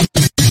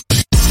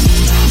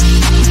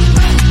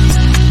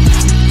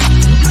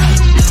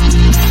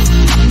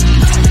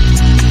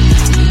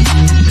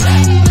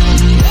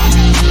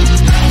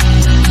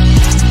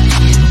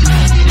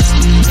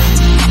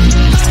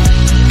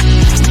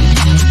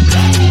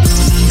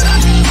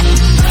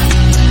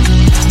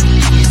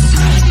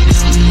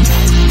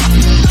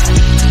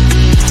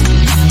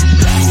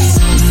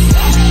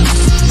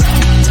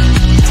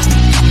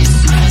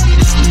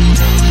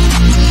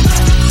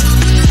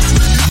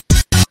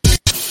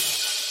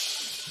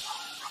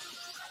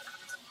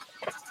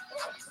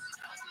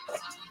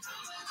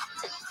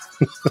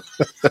I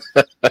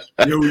like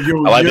that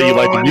you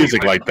like the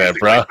music like that,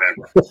 bro.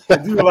 I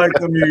do like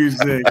the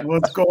music.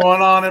 What's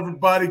going on,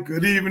 everybody?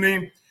 Good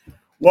evening.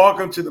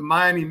 Welcome to the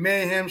Miami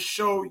Mayhem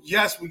show.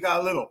 Yes, we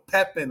got a little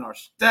pep in our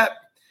step.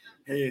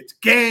 Hey, it's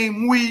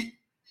game week.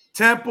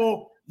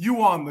 Temple,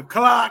 you on the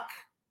clock.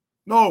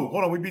 No,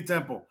 hold on. We beat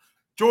Temple.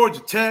 Georgia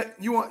Tech,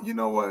 you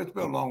know what? It's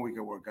been a long week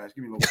at work, guys.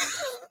 Give me a little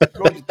bit.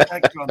 Georgia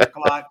Tech, you're on the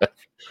clock.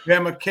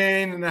 Ben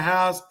McCain in the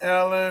house.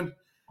 Ellen,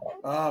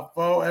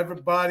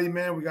 everybody,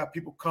 man. We got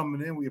people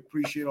coming in. We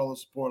appreciate all the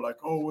support. Like,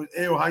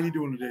 Ayo, how you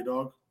doing today,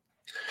 dog?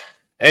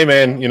 Hey,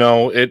 man,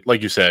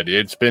 like you said,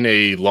 it's been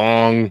a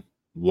long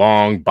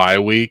bye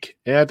week.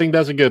 And I think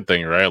that's a good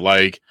thing, right?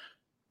 Like,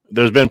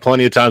 there's been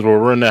plenty of times where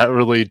we're not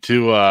really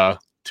too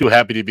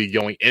happy to be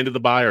going into the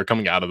bye or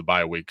coming out of the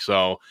bye week.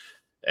 So,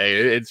 hey,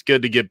 it's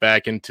good to get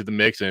back into the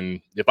mix.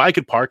 And if I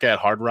could park at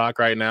Hard Rock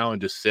right now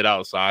and just sit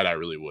outside, I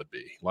really would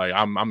be. Like,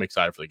 I'm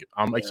excited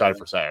excited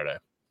for Saturday.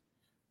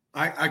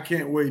 I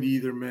can't wait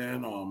either,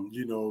 man.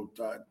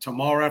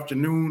 Tomorrow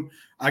afternoon,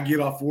 I get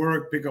off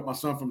work, pick up my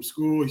son from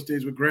school. He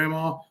stays with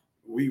grandma.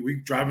 We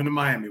driving to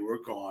Miami.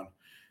 We're gone.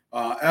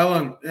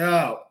 Ellen,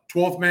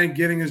 12th man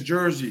getting his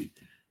jersey.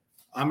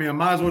 I mean, I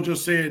might as well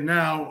just say it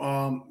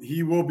now.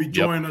 He will be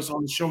joining us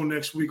on the show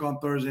next week on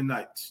Thursday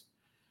nights.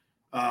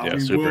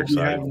 We will be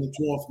having the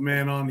 12th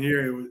man on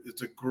here.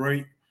 It's a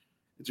great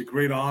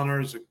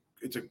honor.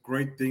 It's a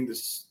great thing to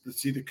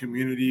see the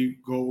community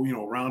go,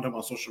 around him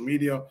on social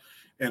media.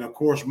 And, of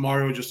course,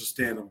 Mario, just a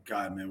stand-up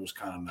guy, man, was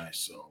kind of nice.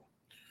 So,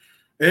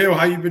 hey,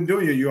 how you been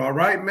doing? You all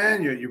right,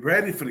 man? You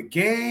ready for the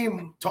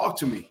game? Talk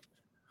to me.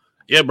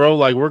 Yeah, bro.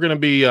 Like, we're going to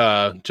be,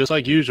 just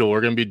like usual, we're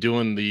going to be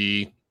doing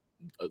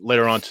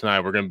later on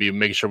tonight, we're going to be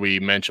making sure we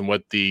mention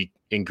what the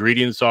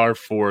ingredients are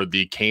for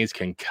the Cane's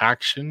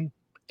concoction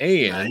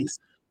and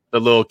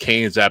the little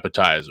Cane's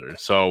appetizer.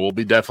 So we'll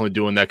be definitely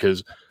doing that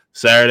because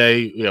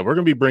Saturday, we're going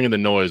to be bringing the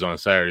noise on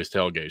Saturday's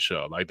tailgate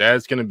show. Like,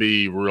 that's going to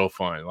be real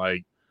fun.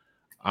 Like,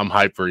 I'm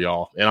hyped for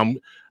y'all, and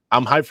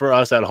I'm hyped for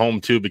us at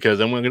home too because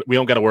then we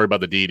don't got to worry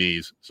about the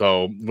DDs,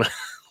 so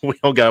we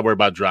don't got to worry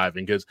about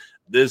driving because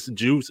this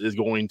juice is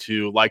going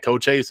to, like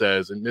Coach A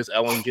says, and Miss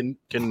Ellen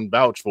can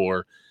vouch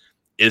for,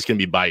 it's going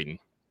to be biting.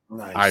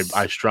 Nice.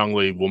 I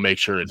strongly will make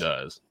sure it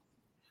does.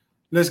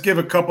 Let's give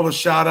a couple of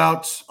shout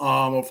outs.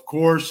 Of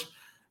course,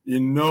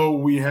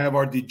 we have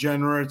our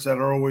degenerates that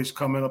are always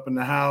coming up in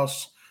the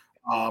house.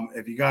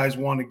 If you guys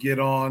want to get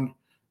on,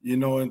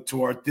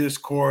 into our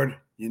Discord.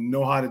 You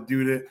know how to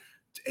do it.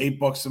 It's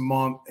 $8 a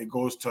month. It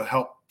goes to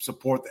help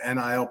support the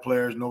NIL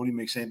players. Nobody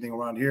makes anything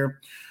around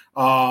here.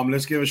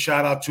 Let's give a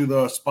shout out to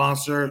the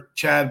sponsor,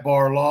 Chad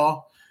Barr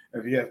Law.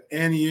 If you have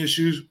any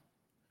issues,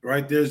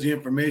 right there's the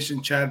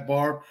information. Chad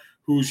Barr,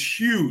 who's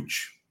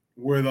huge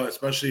with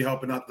especially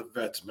helping out the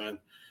vets, man.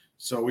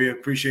 So we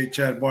appreciate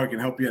Chad Barr. Can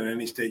help you in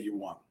any state you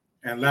want.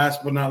 And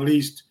last but not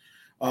least,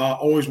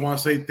 always want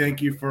to say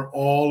thank you for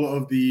all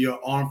of the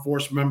armed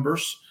force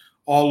members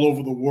all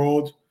over the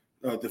world.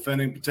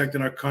 Defending,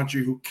 protecting our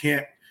country, who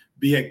can't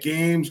be at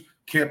games,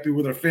 can't be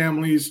with their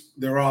families.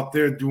 They're out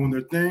there doing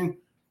their thing.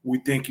 We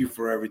thank you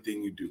for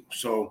everything you do.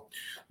 So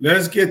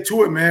let's get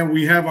to it, man.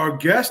 We have our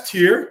guest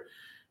here.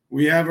 Go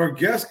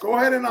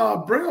ahead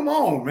and bring him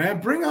on,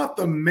 man. Bring out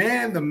the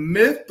man, the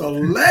myth, the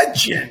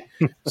legend,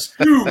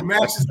 Stu,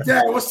 Max's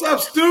dad. What's up,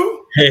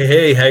 Stu?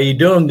 Hey, how you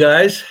doing,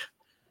 guys?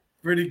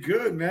 Pretty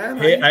good, man.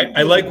 Hey,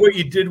 I like what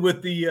you did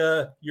with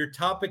the your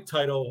topic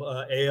title,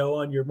 AO,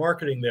 on your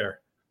marketing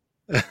there.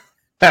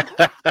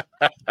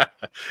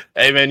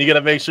 Hey, man, you got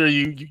to make sure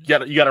you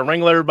got to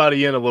wrangle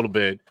everybody in a little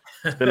bit.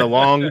 It's been a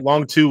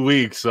long 2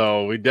 weeks,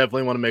 so we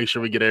definitely want to make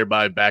sure we get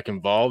everybody back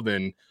involved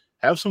and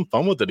have some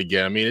fun with it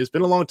again. I mean, it's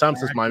been a long time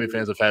since Miami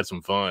fans have had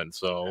some fun,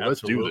 so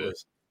let's do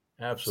this.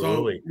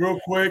 Absolutely. So,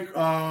 real quick,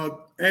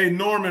 hey,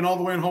 Norman, all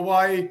the way in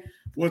Hawaii,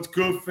 what's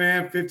good,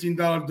 fam?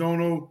 $15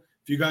 dono.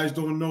 If you guys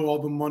don't know, all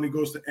the money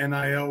goes to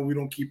NIL. We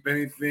don't keep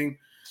anything.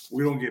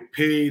 We don't get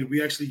paid.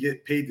 We actually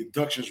get paid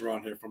deductions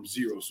around here from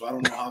zero. So I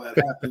don't know how that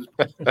happens.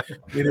 But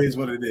it is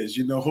what it is.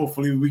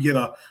 Hopefully we get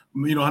I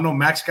know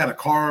Max got a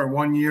car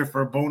 1 year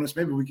for a bonus.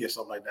 Maybe we get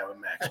something like that with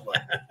Max.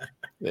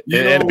 But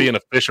it'd be an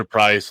official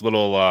price,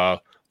 little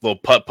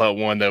putt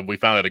one that we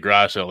found at a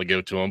garage sale to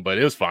give to him. But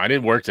it was fine.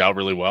 It worked out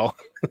really well.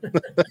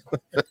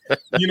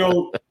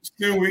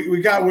 Stu,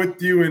 we got with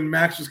you and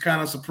Max was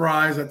kind of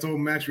surprised. I told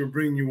Max we were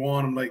bringing you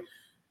on. I'm like,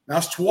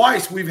 that's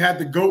twice we've had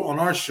the GOAT on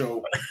our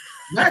show.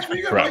 Max,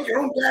 you got to make your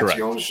own dad,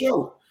 your own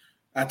show.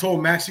 I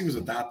told Max he was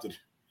adopted.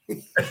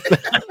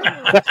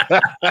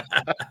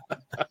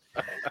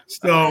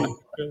 So,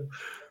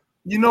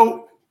 we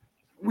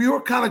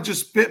were kind of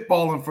just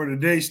spitballing for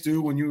today,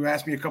 Stu, when you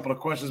asked me a couple of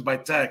questions by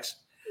text.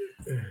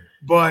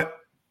 But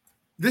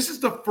this is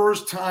the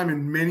first time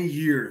in many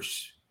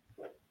years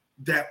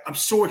that I'm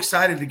so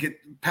excited to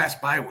get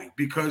past bye week,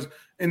 because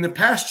in the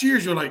past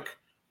years, you're like,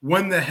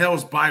 when the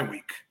hell's bye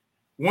week?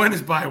 When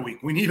is bye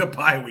week? We need a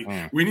bye week.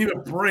 We need a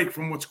break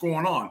from what's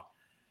going on.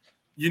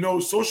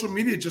 Social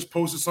media just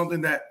posted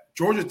something that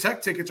Georgia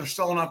Tech tickets are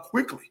selling out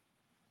quickly.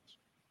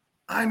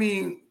 I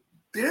mean,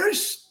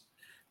 there's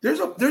there's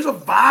a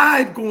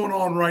vibe going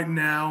on right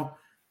now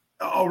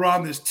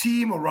around this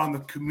team, around the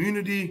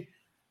community.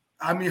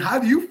 I mean, how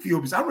do you feel?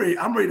 Because I'm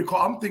ready to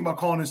call. I'm thinking about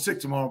calling in sick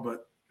tomorrow,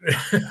 but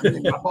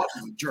my boss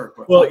is a jerk.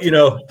 But well, you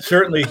know,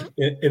 certainly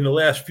in the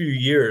last few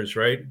years,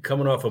 right,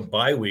 coming off a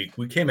bye week,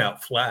 we came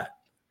out flat.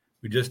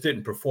 We just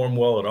didn't perform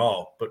well at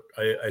all. But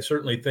I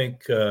certainly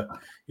think,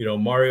 you know,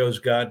 Mario's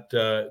got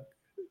the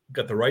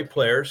right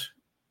players,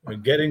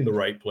 getting the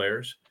right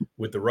players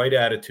with the right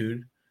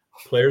attitude,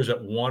 players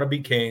that want to be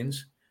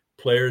Canes,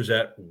 players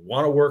that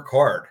want to work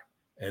hard,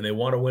 and they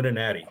want to win a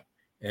natty.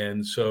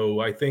 And so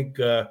I think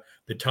the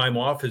time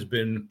off has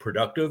been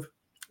productive.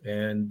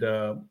 And,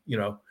 you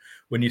know,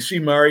 when you see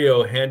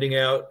Mario handing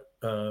out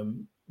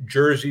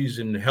jerseys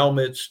and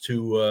helmets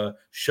to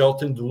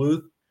Shelton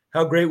Duluth,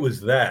 how great was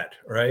that,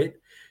 right?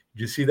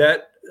 Did you see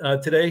that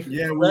today?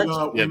 Yeah,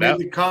 we made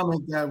the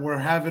comment that we're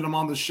having him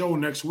on the show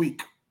next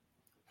week.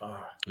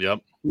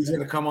 Yep. He's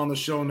going to come on the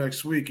show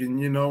next week. And,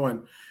 you know,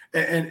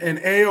 and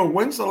AO,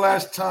 when's the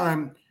last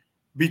time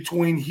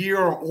between here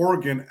or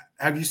Oregon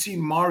have you seen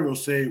Mario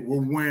say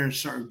we're wearing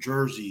certain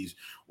jerseys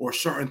or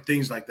certain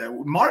things like that?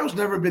 Mario's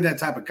never been that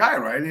type of guy,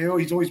 right? You know,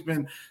 he's always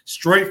been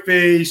straight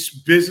face,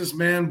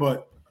 businessman.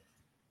 But,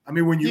 I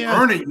mean, when you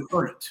earn it, you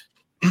earn it.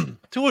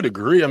 To a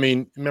degree. I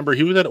mean, remember,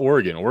 he was at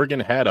Oregon. Oregon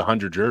had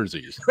 100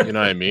 jerseys. You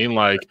know what I mean?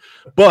 Like,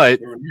 but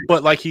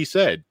like he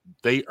said,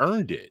 they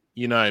earned it.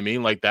 You know what I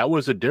mean? Like, that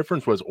was the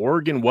difference, was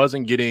Oregon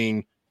wasn't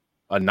getting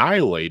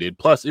annihilated.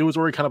 Plus, it was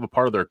already kind of a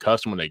part of their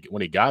custom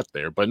when he got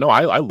there. But no,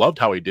 I loved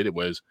how he did it.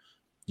 Was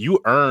you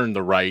earn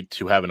the right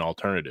to have an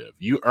alternative.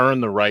 You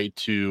earn the right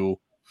to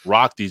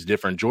rock these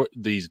different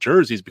these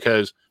jerseys,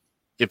 because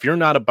if you're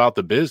not about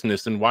the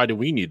business, then why do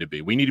we need to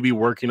be? We need to be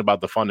working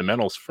about the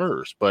fundamentals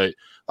first. But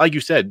like you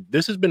said,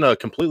 this has been a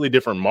completely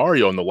different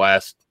Mario in the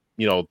last,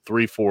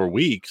 3-4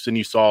 weeks than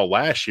you saw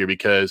last year,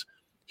 because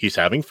he's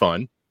having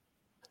fun.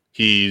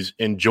 He's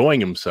enjoying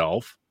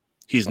himself.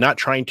 He's not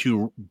trying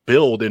to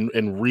build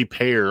and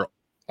repair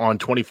on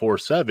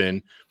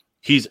 24/7.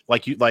 He's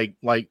like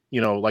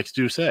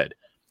Stu said,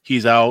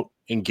 he's out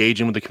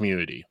engaging with the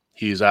community.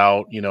 He's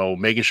out,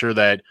 making sure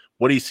that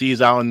what he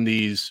sees out in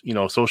these,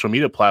 social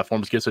media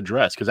platforms gets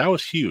addressed, because that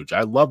was huge.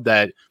 I love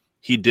that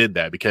he did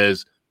that,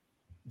 because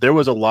there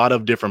was a lot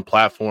of different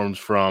platforms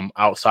from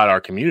outside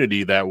our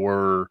community that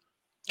were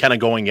kind of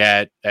going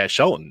at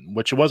Shelton,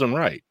 which wasn't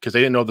right, because they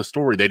didn't know the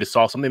story. They just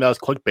saw something that was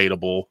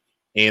clickbaitable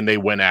and they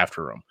went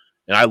after him.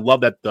 And I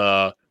love that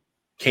the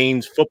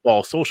Canes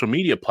football social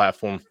media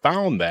platform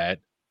found that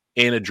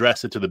and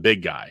addressed it to the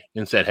big guy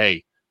and said,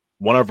 hey,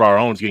 one of our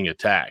own is getting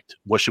attacked.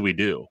 What should we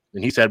do?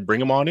 And he said,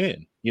 bring him on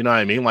in. You know what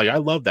I mean? Like, I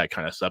love that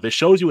kind of stuff. It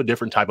shows you a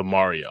different type of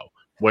Mario,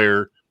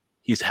 where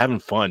he's having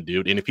fun,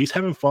 dude. And if he's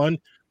having fun,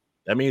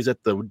 that means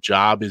that the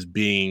job is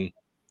being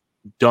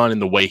done in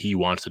the way he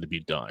wants it to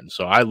be done.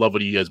 So I love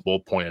what you guys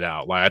both pointed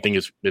out. Like, I think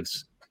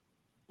it's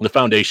the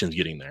foundation's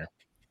getting there.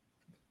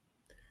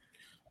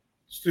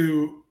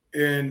 Stu,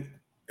 and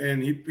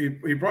he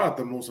brought up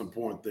the most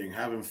important thing,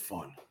 having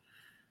fun.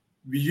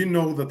 You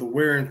know that the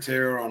wear and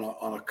tear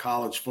on a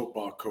college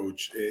football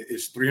coach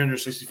is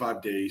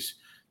 365 days,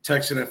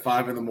 texting at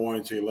 5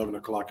 a.m. to 11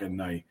 o'clock at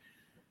night.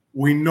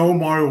 We know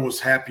Mario was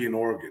happy in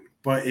Oregon,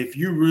 but if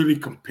you really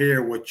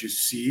compare what you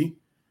see,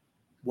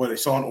 what I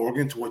saw in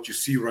Oregon, to what you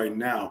see right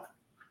now,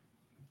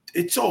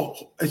 it's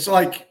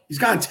like he's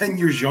gotten 10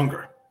 years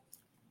younger.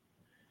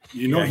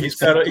 He's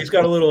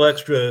got a little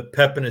extra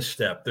pep in his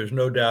step. There's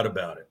no doubt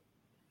about it.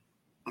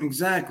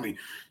 Exactly.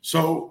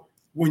 So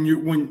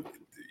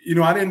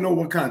I didn't know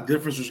what kind of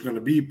difference there's going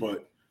to be,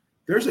 but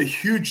there's a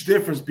huge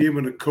difference being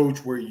able to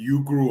coach where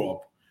you grew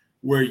up,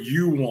 where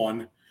you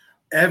won.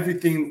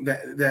 Everything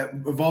that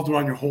evolved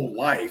around your whole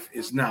life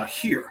is now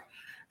here.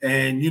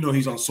 And,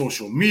 he's on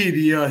social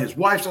media. His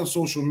wife's on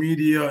social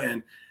media.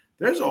 And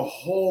there's a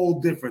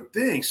whole different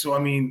thing. So, I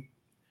mean,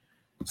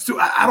 Stu,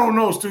 I don't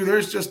know, Stu.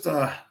 There's just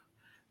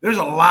there's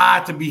a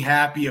lot to be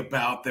happy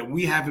about that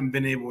we haven't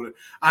been able to.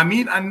 I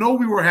mean, I know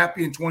we were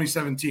happy in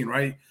 2017,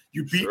 right?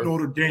 You beat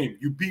Notre Dame.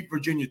 You beat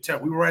Virginia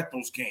Tech. We were at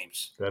those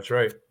games. That's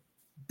right.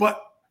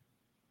 But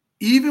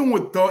even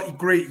with the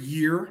great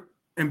year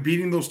and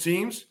beating those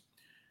teams,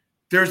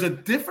 there's a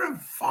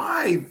different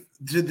vibe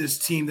to this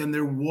team than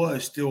there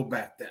was still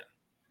back then.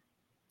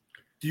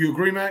 Do you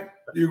agree, Mac?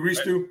 Do you agree,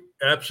 Stu?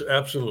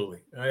 Absolutely.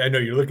 I know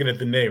you're looking at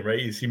the name, right?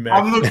 You see Mac.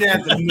 I'm looking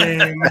at the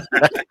name.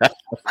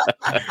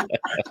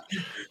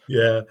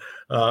 Yeah.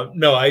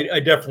 No, I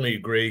definitely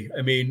agree.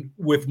 I mean,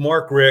 with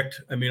Mark Richt,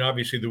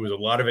 obviously there was a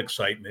lot of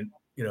excitement.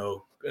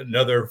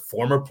 Another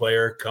former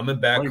player coming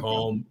back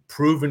home,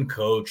 proven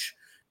coach,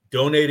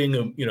 donating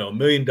 $1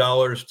 million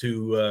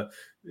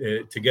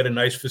to get a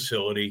nice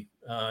facility.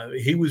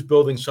 He was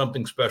building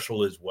something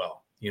special as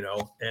well,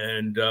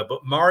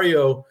 but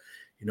Mario,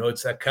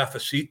 it's that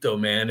cafecito,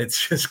 man.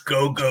 It's just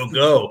go, go,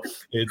 go.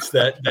 It's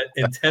that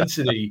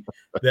intensity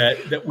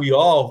that we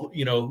all,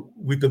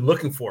 we've been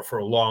looking for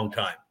a long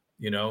time,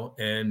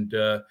 and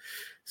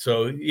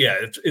so, yeah,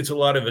 it's a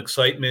lot of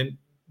excitement.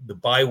 The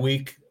bye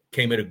week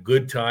came at a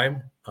good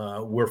time.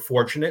 We're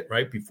fortunate,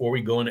 right? Before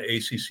we go into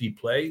ACC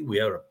play, we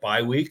have a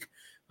bye week.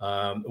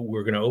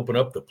 We're going to open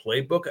up the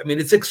playbook. I mean,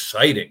 it's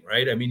exciting,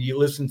 right? I mean, you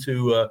listen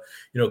to,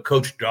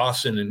 Coach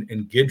Dawson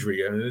and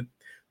Guidry. I mean,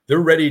 they're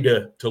ready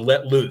to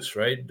let loose,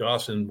 right?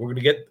 Dawson, we're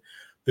going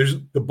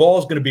to the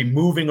ball's going to be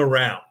moving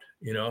around.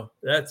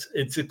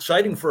 It's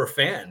exciting for a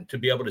fan to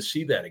be able to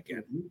see that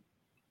again.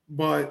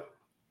 But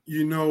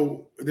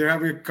they're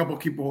having a couple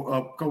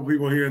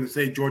people here in the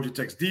state Georgia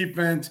Tech's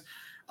defense.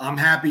 I'm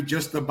happy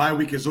just the bye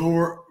week is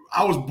over.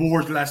 I was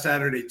bored last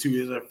Saturday too.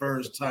 It's the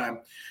first time.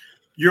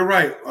 You're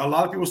right. A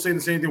lot of people saying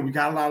the same thing. We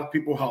got a lot of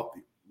people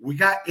healthy. We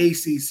got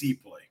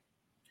ACC play.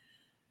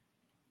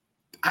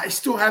 I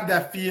still have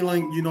that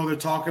feeling. They're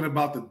talking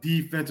about the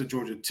defense of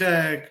Georgia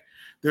Tech.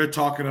 They're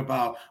talking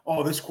about,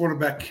 this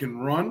quarterback can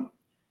run.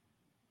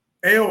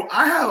 Ayo,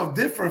 I have a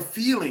different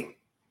feeling.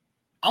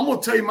 I'm going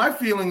to tell you my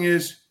feeling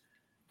is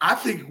I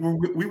think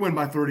we win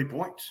by 30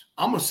 points.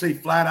 I'm going to say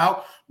flat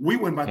out, we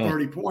win by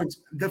 30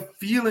 points. The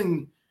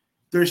feeling,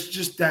 there's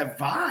just that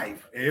vibe,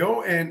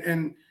 Ayo,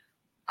 and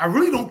I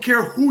really don't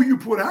care who you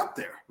put out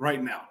there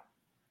right now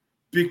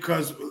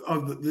because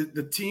of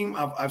the team.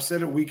 I've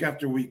said it week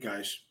after week,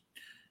 guys.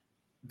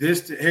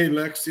 Hey,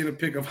 Lex, seen a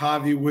pic of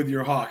Javi with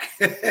your hawk.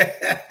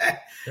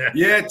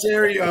 Yeah,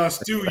 Terry,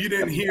 Stu, you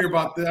didn't hear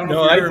about that.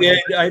 No,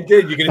 I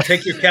did. You're going to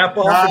take your cap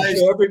off and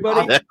show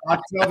everybody?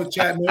 I'll tell the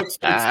chat notes.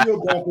 It's still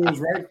golf. It was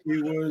right.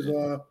 It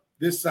was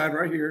this side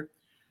right here.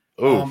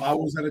 I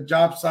was at a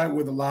job site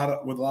with a lot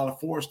of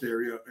forest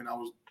area, and I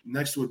was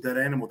next to a dead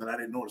animal that I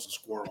didn't notice, a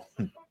squirrel.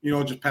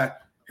 Just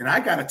pat. And I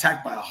got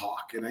attacked by a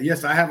hawk. And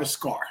yes, I have a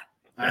scar.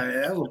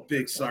 That was a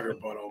big sucker,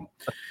 but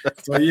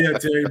so yeah,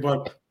 Terry,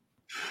 but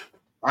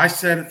I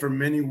said it for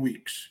many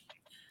weeks.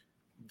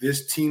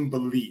 This team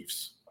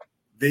believes.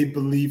 They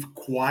believe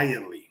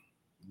quietly.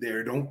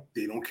 They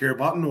don't care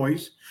about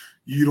noise.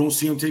 You don't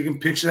see them taking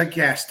pictures at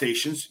gas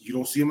stations. You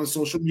don't see them on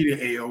social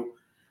media, AO.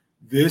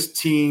 This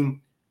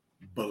team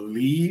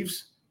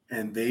believes,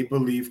 and they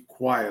believe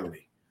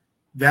quietly.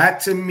 That,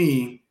 to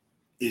me,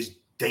 is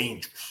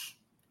dangerous.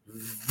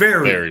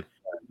 Very, very,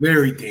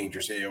 very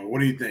dangerous, AO. What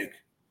do you think?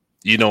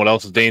 You know what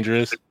else is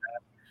dangerous?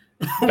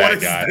 What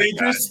is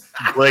dangerous?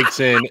 Breaks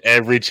in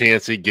every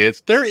chance he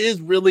gets. There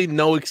is really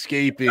no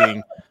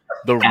escaping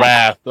the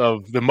wrath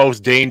of the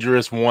most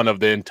dangerous one of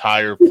the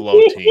entire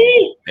flow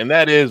team, and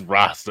that is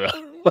Rasta.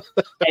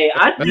 Hey,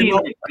 I seen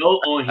it go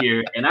on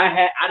here, and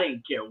I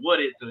didn't care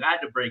what it took. I had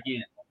to break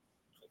in.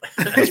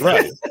 That's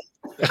right.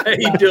 How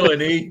you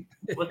doing, E?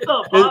 What's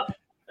up, Pop?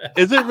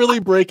 Is it really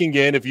breaking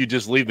in if you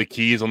just leave the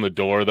keys on the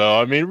door, though?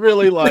 I mean,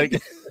 really,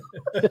 like.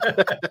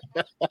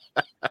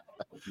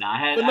 I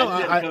had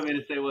to come in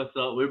and say what's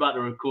up. We're about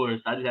to record,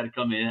 so I just had to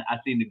come in. I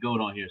seen the goat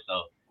on here,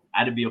 so I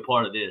had to be a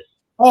part of this.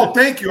 Oh,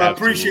 thank you. I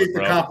appreciate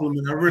the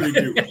compliment. I really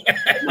do.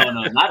 No,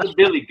 not the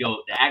Billy goat,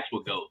 the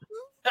actual goat.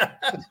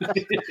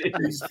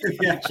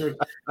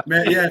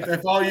 Man, yeah.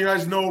 If all you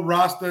guys know,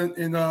 Rasta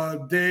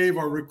and Dave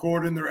are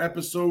recording their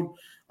episode.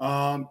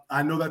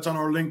 I know that's on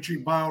our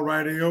Linktree bio,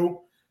 right,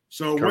 AO?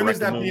 So when is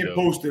that being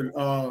posted?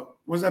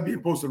 When's that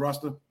being posted,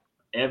 Rasta?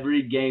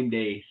 Every game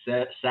day,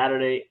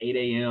 Saturday, 8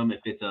 a.m. If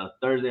it's a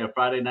Thursday or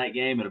Friday night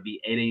game, it'll be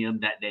 8 a.m.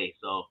 that day.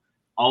 So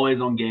always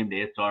on game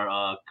day. It's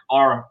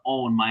our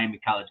own Miami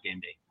College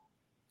game day.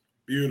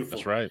 Beautiful.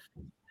 That's right.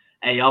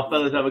 Hey, y'all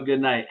fellas have a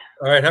good night.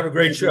 All right, have a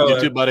great show. You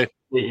too, buddy.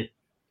 Yeah.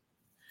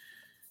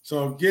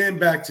 So getting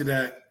back to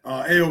that,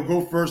 Ayo,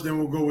 go first, then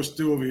we'll go with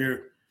Stu over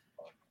here.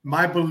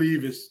 My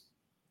belief is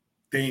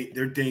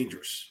they're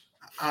dangerous.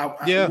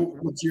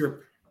 What's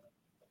your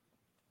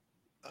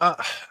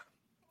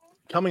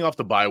coming off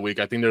the bye week?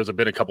 I think there's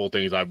been a couple of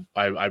things I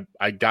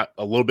got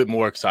a little bit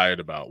more excited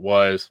about.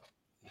 Was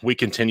we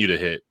continue to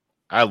hit.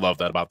 I love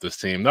that about this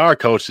team. Our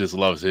coach just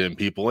loves hitting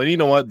people, and you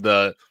know what?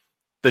 The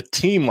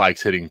team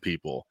likes hitting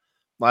people.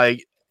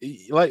 Like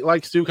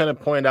Stu kind of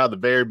pointed out at the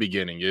very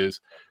beginning, is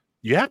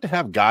you have to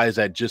have guys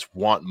that just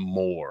want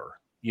more.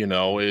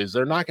 Is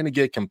they're not going to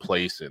get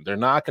complacent. They're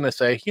not going to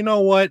say, you know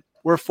what,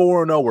 we're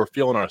 4-0, we're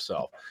feeling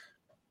ourselves.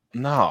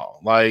 No,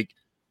 like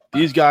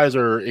these guys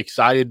are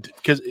excited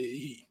because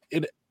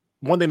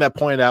one thing that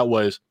pointed out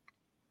was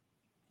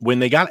when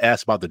they got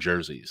asked about the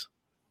jerseys,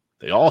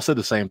 they all said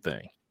the same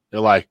thing. They're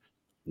like,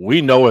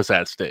 we know what's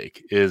at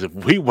stake is if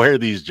we wear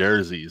these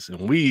jerseys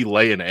and we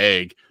lay an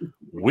egg,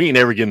 we ain't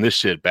ever getting this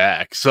shit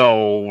back.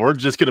 So we're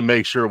just going to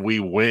make sure we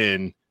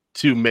win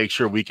to make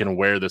sure we can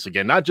wear this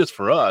again. Not just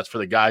for us, for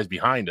the guys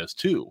behind us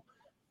too.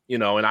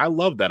 And I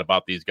love that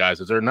about these guys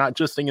is they're not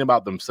just thinking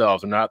about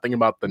themselves. They're not thinking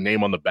about the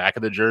name on the back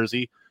of the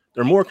jersey.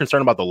 They're more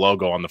concerned about the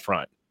logo on the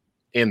front.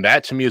 And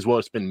that to me is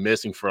what's been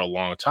missing for a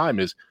long time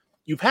is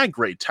you've had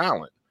great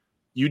talent.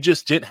 You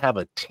just didn't have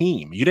a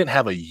team. You didn't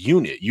have a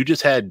unit. You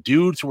just had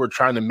dudes who were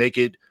trying to make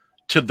it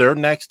to their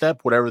next step,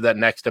 whatever that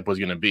next step was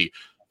going to be.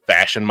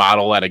 Fashion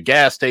model at a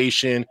gas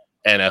station,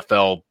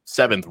 NFL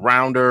 7th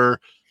rounder,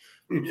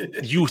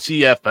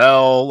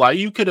 UCFL. Like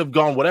you could have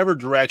gone whatever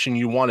direction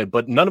you wanted,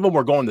 but none of them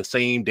were going the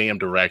same damn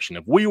direction.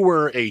 If we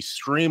were a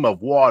stream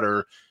of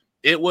water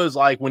it was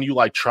like when you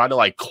like try to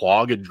like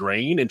clog a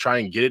drain and try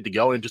and get it to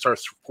go and it just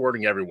starts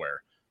squirting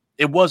everywhere.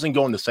 It wasn't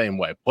going the same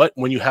way. But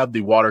when you have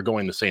the water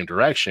going the same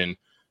direction,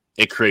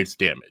 it creates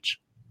damage.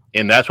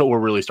 And that's what we're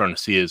really starting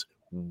to see is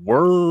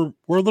we're a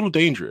little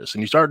dangerous.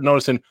 And you start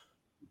noticing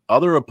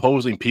other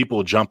opposing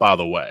people jump out of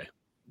the way.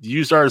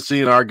 You start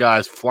seeing our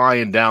guys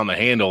flying down the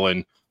handle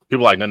and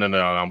people are like, no,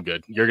 I'm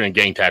good. You're going to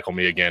gang tackle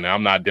me again.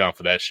 I'm not down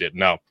for that shit.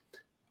 No,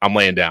 I'm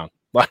laying down.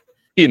 Like,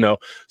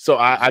 so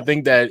I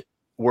think that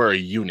we're a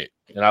unit.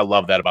 And I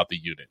love that about the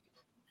unit.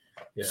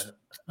 Yeah.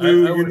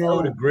 I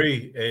would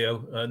agree,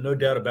 Ao. No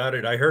doubt about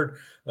it. I heard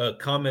a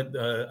comment.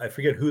 I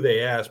forget who they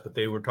asked, but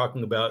they were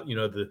talking about,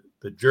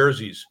 the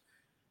jerseys.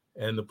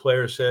 And the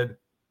player said,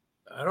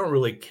 I don't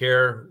really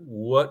care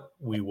what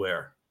we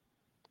wear.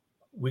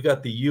 We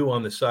got the U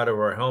on the side of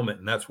our helmet,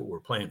 and that's what we're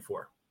playing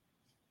for.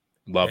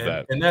 Love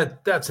that. And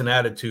that's an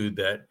attitude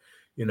that,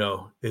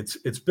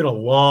 it's been a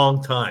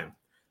long time.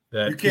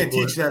 That you can't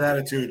teach that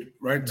attitude,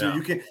 right? So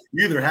No. you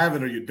either have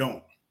it or you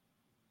don't.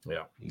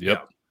 Yeah. Yep.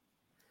 Yeah.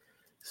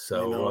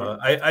 So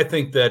I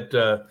think that,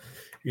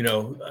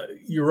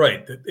 you're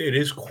right. It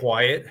is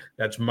quiet.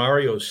 That's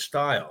Mario's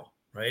style,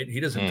 right? He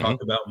doesn't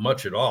talk about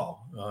much at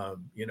all,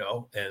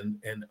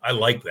 and I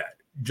like that.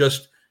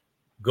 Just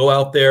go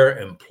out there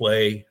and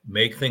play,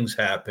 make things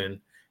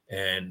happen,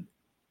 and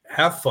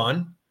have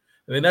fun.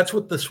 I mean, that's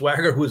what the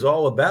swagger was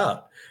all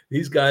about.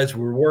 These guys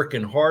were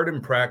working hard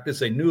in practice.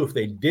 They knew if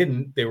they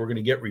didn't, they were going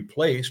to get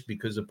replaced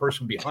because the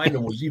person behind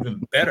them was even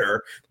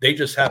better. They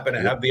just happened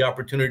to have the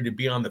opportunity to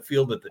be on the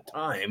field at the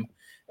time,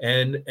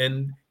 and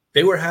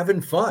they were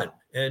having fun.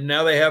 And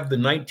now they have the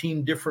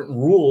 19 different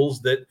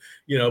rules that,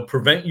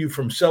 prevent you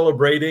from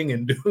celebrating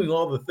and doing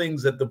all the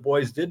things that the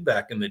boys did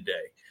back in the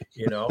day,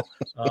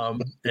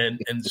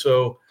 and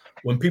so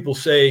when people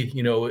say,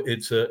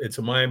 it's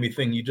a Miami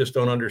thing, you just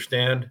don't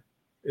understand.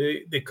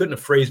 They couldn't have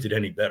phrased it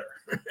any better.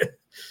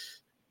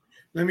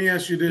 Let me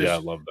ask you this. Yeah, I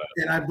love that.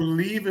 And I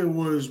believe it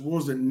was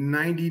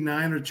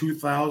 99 or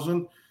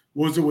 2000?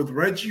 Was it with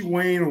Reggie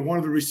Wayne or one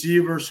of the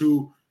receivers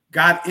who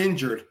got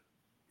injured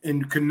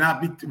and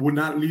would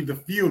not leave the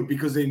field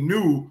because they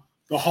knew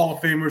the Hall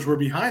of Famers were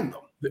behind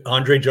them?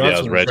 Andre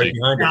Johnson was right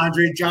behind him.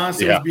 Andre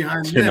Johnson was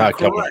behind them. You're not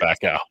coming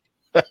back out.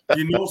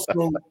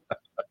 So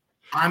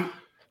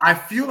I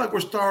feel like we're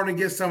starting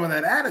to get some of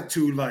that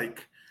attitude,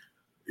 like,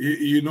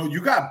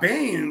 you got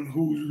Bain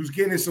who's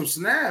getting some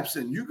snaps,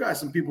 and you got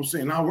some people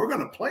saying, "No, we're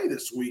going to play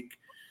this week,"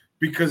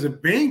 because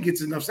if Bain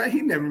gets enough snaps,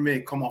 he never may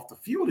come off the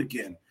field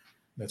again.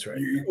 That's right.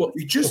 You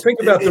just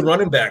think about the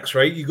running backs,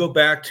 right? You go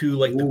back to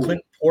like the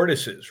Clint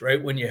Portises,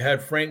 right? When you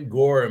had Frank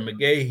Gore and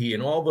McGahee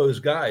and all those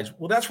guys.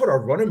 Well, that's what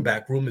our running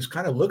back room is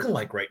kind of looking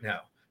like right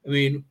now. I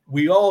mean,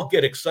 we all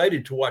get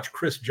excited to watch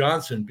Chris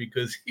Johnson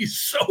because he's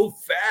so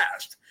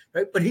fast,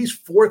 right? But he's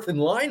fourth in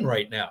line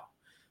right now.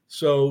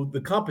 So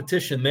the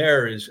competition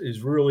there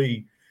is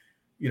really,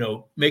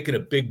 making a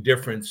big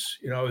difference.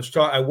 I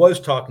was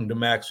talking to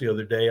Max the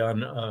other day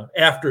on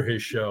after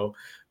his show.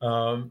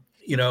 One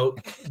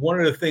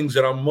of the things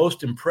that I'm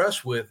most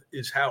impressed with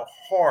is how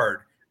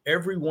hard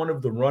every one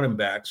of the running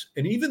backs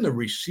and even the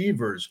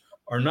receivers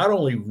are not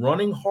only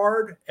running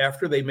hard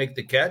after they make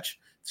the catch.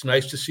 It's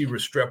nice to see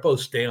Restrepo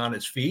stay on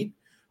his feet,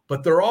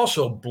 but they're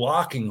also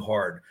blocking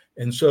hard.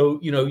 And so,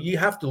 you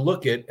have to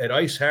look at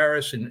Ice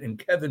Harris and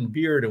Kevin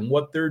Beard and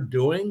what they're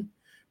doing.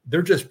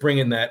 They're just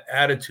bringing that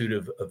attitude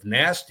of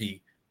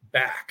nasty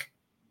back.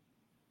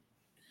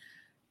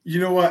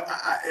 You know what,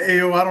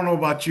 Ao, I don't know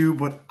about you,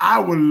 but I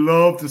would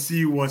love to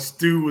see what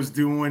Stu was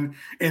doing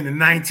in the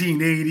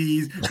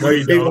 1980s. No,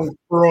 you don't.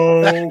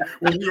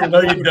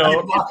 No, you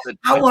don't.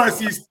 I want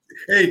to see.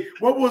 Hey,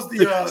 what was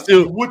the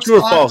Stu, true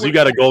or false? You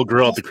got a gold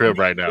grill at the crib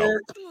right now.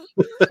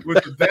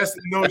 With the vest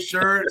and no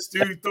shirt,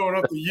 Stu throwing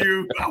up to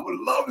you. I would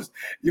love this.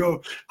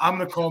 I'm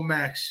gonna call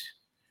Max,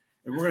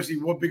 and we're gonna see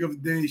what big of a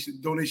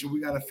donation we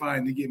gotta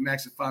find to get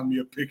Max to find me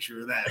a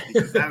picture of that.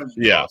 Because that would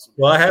be awesome.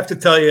 Well, I have to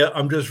tell you,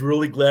 I'm just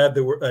really glad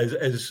that we're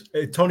as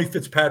Tony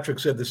Fitzpatrick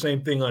said the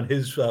same thing on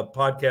his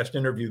podcast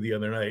interview the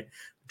other night.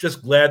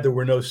 Just glad there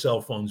were no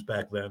cell phones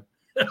back then.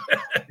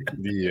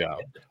 Yeah.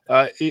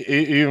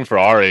 Even for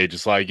our age,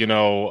 it's like,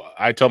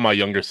 I tell my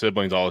younger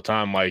siblings all the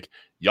time, like,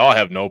 y'all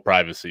have no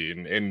privacy.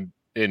 And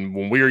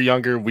when we were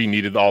younger, we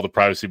needed all the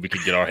privacy we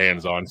could get our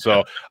hands on.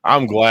 So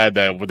I'm glad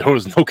that there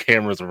was no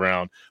cameras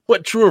around.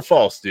 But true or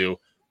false, do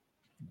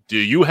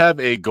you have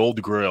a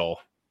gold grill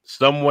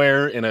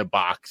somewhere in a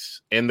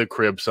box in the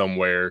crib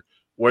somewhere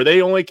where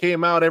they only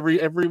came out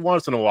every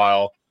once in a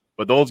while,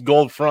 but those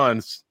gold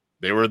fronts,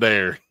 they were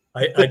there?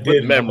 I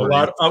did. I'm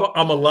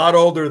a lot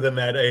older than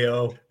that,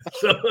 AO.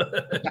 So.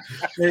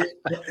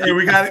 hey,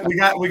 we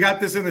got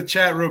this in the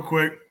chat real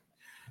quick.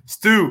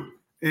 Stu,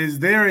 is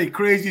there a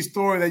crazy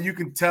story that you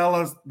can tell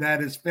us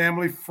that is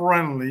family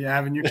friendly?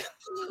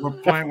 We're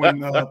playing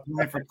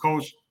for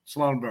Coach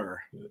Schlumberger.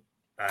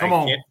 Come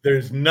on.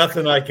 There's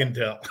nothing I can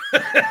tell.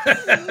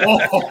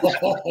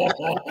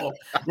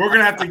 We're going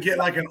to have to get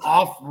like an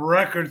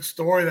off-record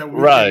story that we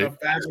can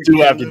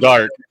do after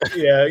dark.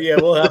 Yeah,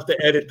 we'll have to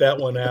edit that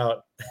one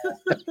out.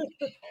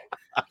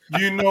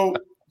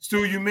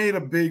 Stu, you made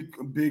a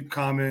big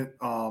comment.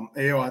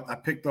 I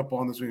picked up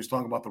on this when he was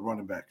talking about the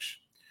running backs.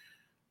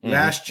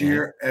 Last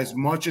year, as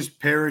much as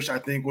Parrish, I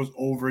think, was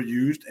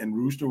overused and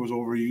Rooster was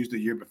overused the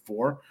year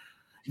before,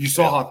 you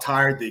saw how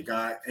tired they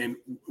got. And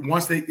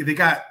once they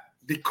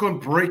couldn't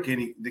break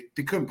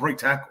they couldn't break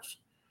tackles.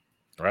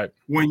 Right.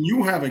 When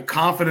you have a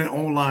confident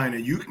O-line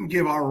and you can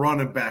give our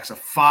running backs a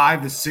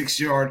 5 to 6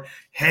 yard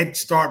head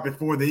start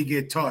before they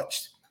get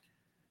touched,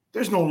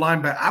 there's no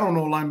linebacker. I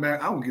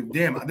don't give a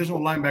damn. There's no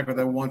linebacker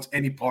that wants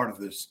any part of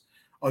this.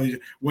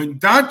 When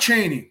Don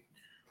Chaney,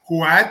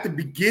 who at the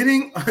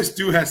beginning,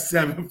 Stu has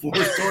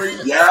 7-4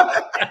 stories. Yeah.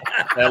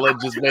 Ellen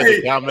just made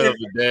the comment of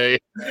the day.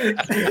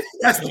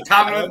 That's the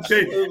comment of the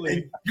day.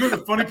 And you know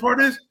the funny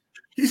part is,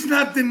 he's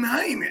not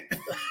denying it.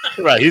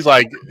 Right. He's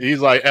like,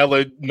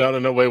 Ellen,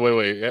 no,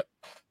 wait.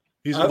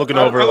 He's looking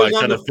over, like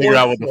trying to figure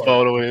out what the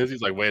photo is.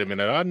 He's like, wait a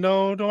minute.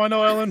 Do I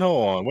know Ellen?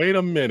 Hold on. Wait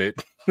a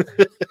minute.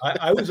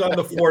 I was on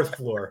the 4th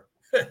floor.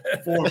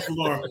 4th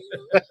floor.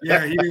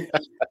 Yeah.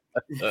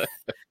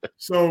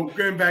 So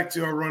getting back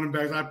to our running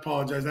backs, I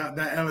apologize.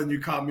 That Ellen, you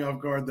caught me off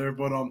guard there.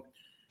 But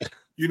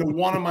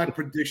one of my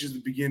predictions at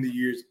the beginning of the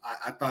year,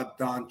 I thought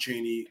Don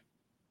Chaney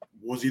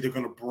was either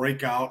going to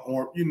break out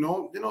or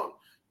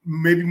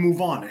maybe move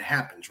on. It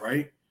happens,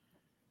 right?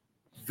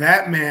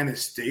 That man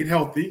has stayed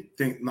healthy.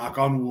 Knock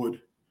on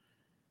wood.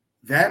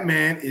 That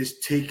man is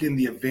taking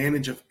the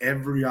advantage of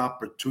every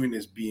opportunity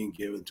that's being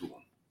given to him.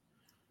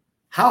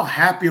 How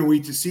happy are we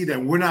to see that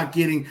we're not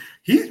getting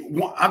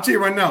I'll tell you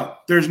right now,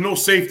 there's no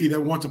safety that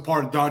wants a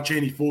part of Don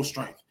Chaney full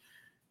strength.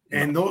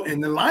 And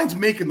the line's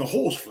making the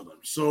holes for them.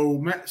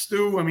 So,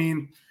 Stu, I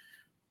mean,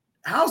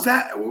 how's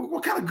that?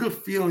 What kind of good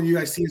feeling you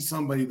guys seeing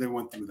somebody that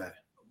went through that?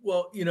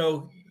 Well,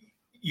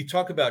 you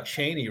talk about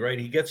Chaney, right?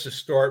 He gets a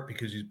start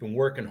because he's been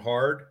working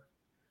hard.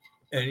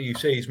 And you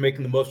say he's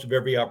making the most of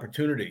every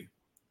opportunity.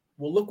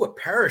 Well, look what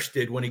Parrish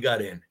did when he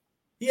got in.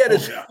 He had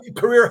his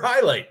career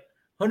highlight.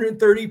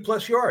 130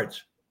 plus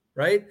yards,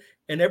 right?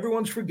 And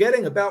everyone's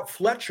forgetting about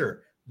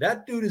Fletcher.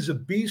 That dude is a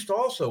beast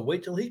also.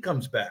 Wait till he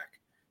comes back.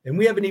 And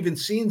we haven't even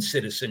seen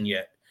Citizen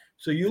yet.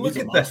 So you look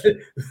at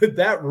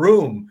that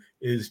room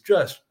is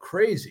just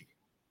crazy.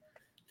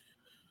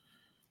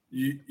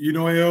 We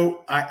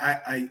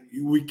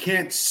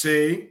can't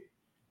say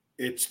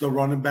it's the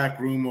running back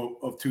room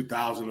of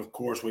 2000, of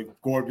course, with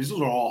Gordon. These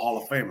are all Hall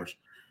of Famers.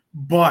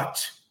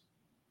 But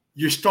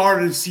you're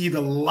starting to see the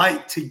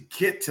light to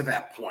get to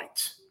that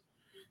point.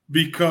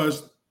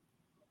 Because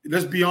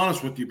let's be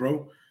honest with you,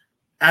 bro.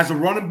 As a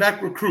running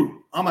back recruit,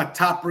 I'm a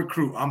top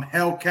recruit. I'm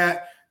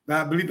Hellcat.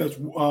 I believe that's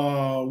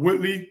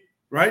Whitley,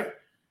 right?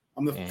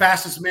 I'm the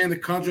fastest man in the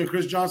country.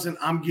 Chris Johnson.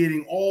 I'm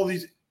getting all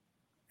these,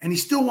 and he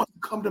still wants to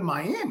come to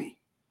Miami.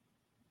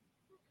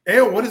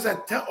 Ayo, what does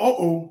that tell?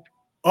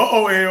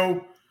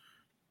 Ayo.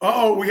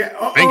 We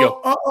got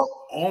bingo.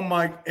 Oh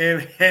my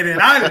head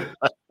and I.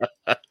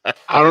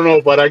 I don't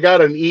know, but I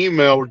got an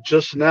email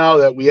just now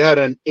that we had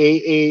an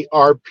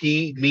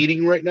AARP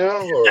meeting right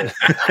now.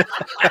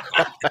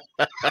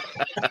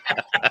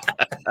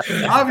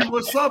 Javi,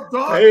 what's up,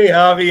 dog? Hey,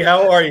 Javi,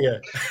 how are you?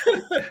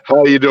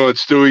 How you doing,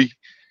 Stewie?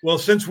 Well,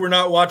 since we're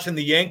not watching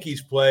the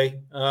Yankees play,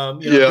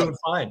 doing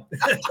fine.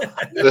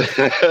 It's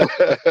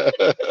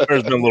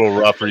been a little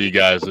rough for you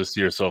guys this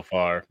year so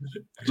far.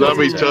 Let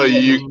me tell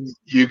you,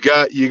 you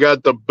got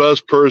the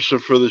best person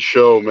for the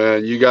show,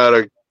 man. You got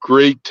a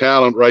great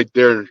talent right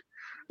there.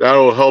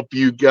 That'll help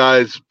you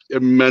guys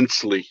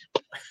immensely.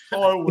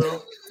 Oh, it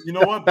will. You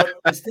know what? But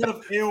instead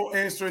of Ao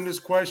answering this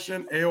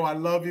question, Ao, I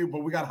love you,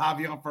 but we got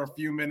Javi on for a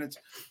few minutes.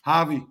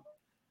 Javi.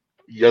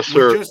 Yes,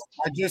 sir.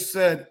 I just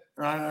said,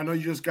 I know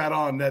you just got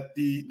on, that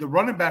the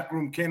running back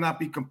room cannot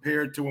be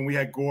compared to when we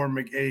had Gore,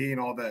 McGahee, and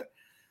all that.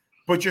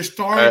 But you're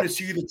starting to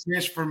see the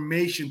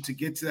transformation to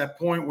get to that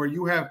point where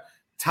you have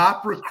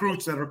top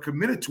recruits that are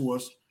committed to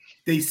us.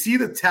 They see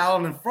the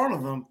talent in front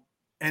of them,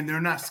 and they're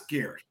not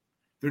scared.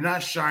 They're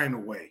not shying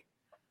away.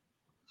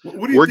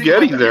 What do you we're think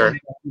getting there.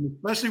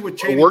 Especially with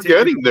Chaney. We're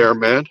getting there,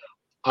 man.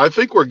 I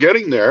think we're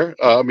getting there.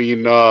 We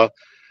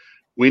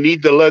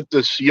need to let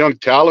this young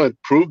talent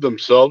prove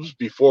themselves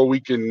before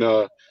we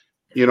can,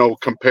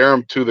 compare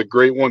them to the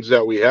great ones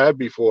that we had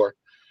before.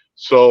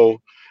 So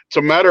it's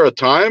a matter of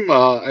time.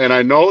 And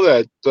I know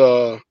that,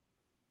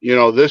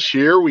 this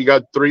year we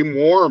got 3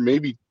 more,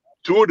 maybe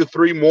 2 to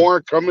 3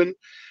 more coming.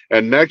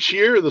 And next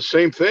year, the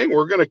same thing.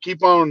 We're going to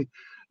keep on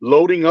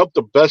loading up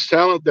the best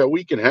talent that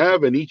we can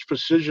have in each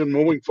position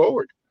moving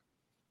forward.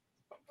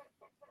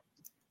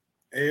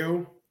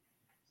 Ao?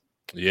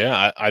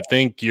 Yeah, I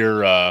think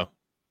you're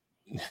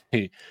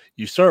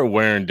you start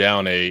wearing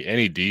down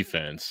any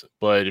defense.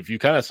 But if you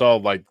kind of saw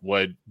like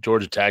what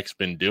Georgia Tech's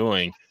been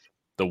doing,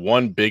 the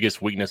one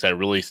biggest weakness that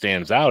really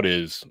stands out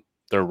is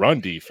their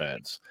run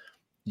defense.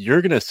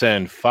 You're going to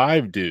send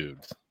 5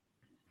 dudes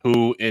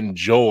who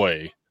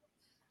enjoy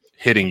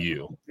hitting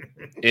you,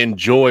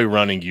 enjoy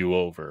running you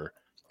over.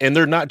 And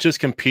they're not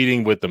just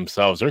competing with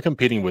themselves. They're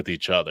competing with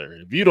each other.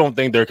 If you don't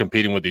think they're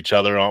competing with each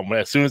other,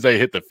 as soon as they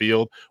hit the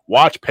field,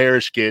 watch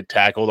Parrish get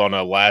tackled on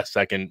a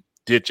last-second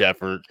ditch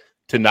effort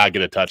to not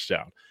get a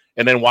touchdown.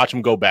 and then watch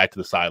them go back to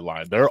the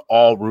sideline. They're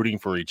all rooting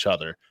for each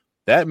other.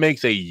 That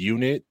makes a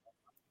unit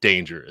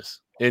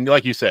dangerous. And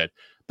like you said,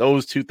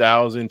 those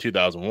 2000,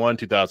 2001,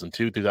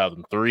 2002,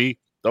 2003,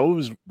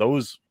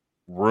 those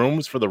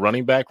rooms for the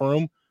running back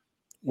room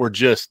were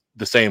just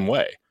the same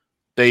way.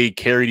 They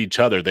carried each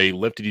other. They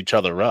lifted each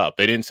other up.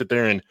 They didn't sit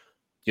there and,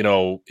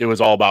 it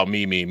was all about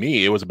me, me,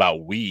 me. It was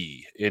about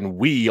we, and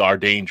we are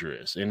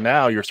dangerous. And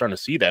now you're starting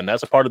to see that. And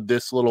that's a part of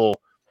this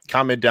little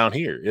comment down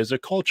here is a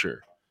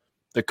culture.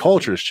 The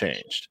culture's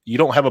changed. You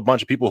don't have a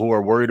bunch of people who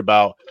are worried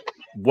about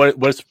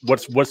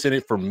what's in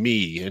it for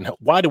me, and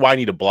why do I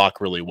need to block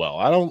really well?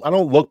 I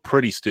don't look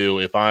pretty, Stu,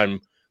 if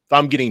I'm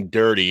getting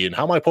dirty, and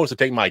how am I supposed to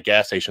take my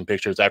gas station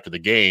pictures after the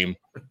game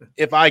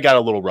if I got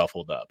a little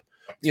ruffled up?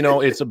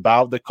 It's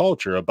about the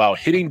culture, about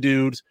hitting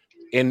dudes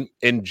and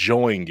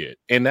enjoying it.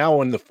 And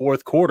now in the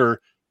fourth quarter,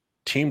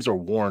 teams are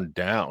worn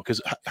down,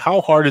 because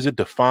how hard is it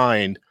to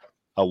find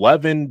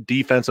 11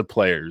 defensive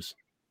players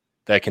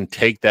that can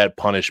take that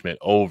punishment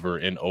over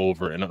and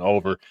over and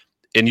over?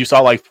 And you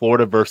saw like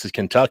Florida versus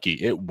Kentucky,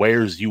 it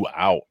wears you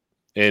out,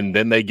 and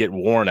then they get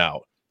worn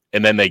out,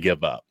 and then they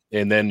give up,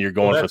 and then you're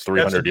going for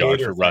 300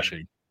 yards for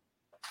rushing.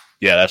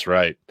 Yeah, that's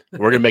right.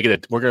 We're gonna make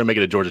it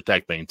a Georgia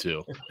Tech thing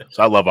too.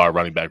 So I love our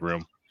running back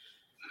room.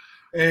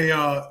 Hey,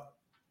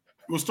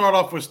 we'll start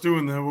off with Stu,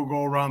 and then we'll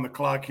go around the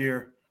clock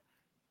here.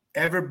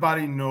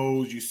 Everybody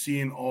knows you're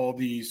seeing all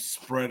these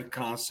spread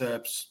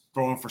concepts,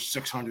 throwing for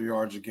 600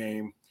 yards a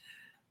game.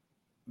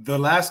 The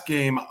last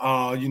game,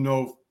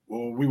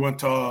 we went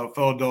to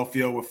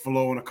Philadelphia with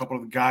Flo and a couple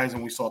of the guys,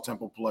 and we saw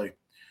Temple play.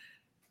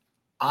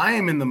 I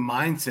am in the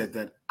mindset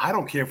that I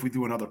don't care if we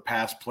do another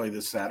pass play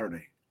this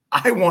Saturday.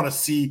 I want to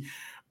see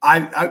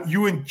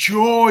you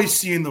enjoy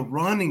seeing the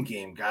running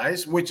game,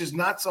 guys, which is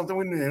not something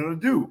we've been able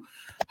to do.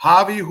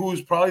 Javi,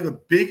 who's probably the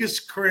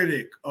biggest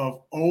critic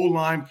of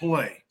O-line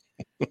play.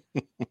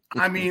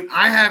 I mean,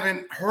 I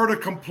haven't heard a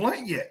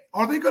complaint yet.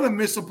 Are they going to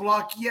miss a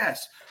block?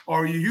 Yes.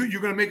 Are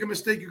you're going to make a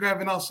mistake? You're going to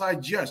have an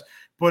outside? Yes.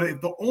 But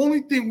if the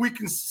only thing we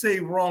can say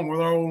wrong with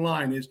our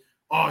O-line is,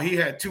 he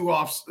had two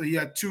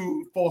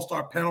false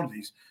start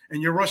penalties,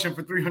 and you're rushing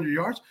for 300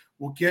 yards,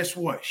 well, guess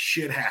what?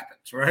 Shit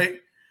happens, right?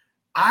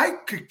 I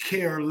could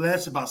care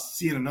less about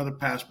seeing another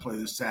pass play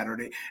this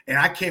Saturday, and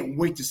I can't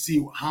wait to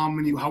see how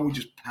we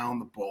just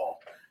pound the ball.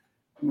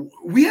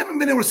 We haven't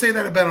been able to say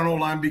that about an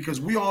O-line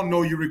because we all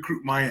know you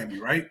recruit Miami,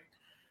 right?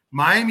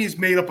 Miami is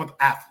made up of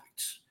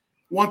athletes.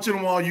 Once in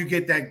a while, you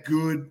get that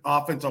good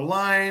offensive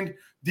line,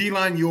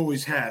 D-line you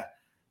always have.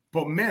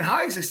 But, man,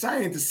 how is it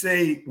exciting to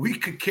say we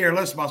could care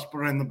less about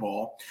spreading the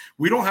ball.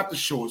 We don't have to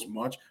show as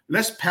much.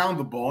 Let's pound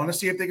the ball and let's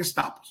see if they can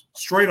stop us.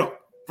 Straight up,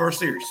 first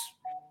series.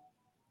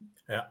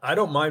 Yeah, I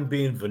don't mind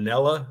being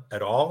vanilla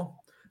at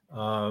all,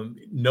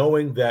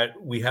 knowing that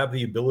we have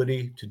the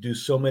ability to do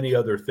so many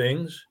other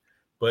things.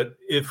 But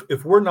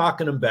if we're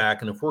knocking them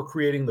back and if we're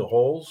creating the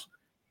holes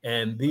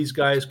and these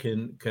guys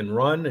can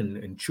run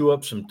and chew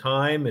up some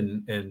time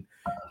and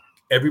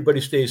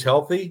everybody stays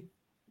healthy,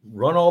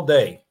 run all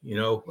day.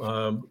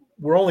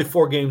 We're only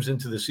 4 games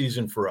into the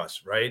season for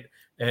us, right?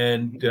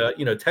 And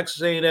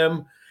Texas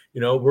A&M,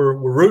 we're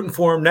rooting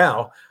for them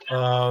now,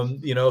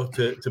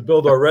 to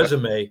build our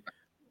resume.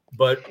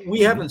 But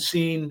we haven't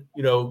seen,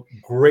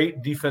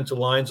 great defensive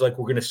lines like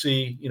we're going to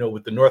see,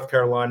 with the North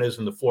Carolinas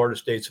and the Florida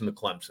States and the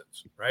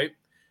Clemsons, right?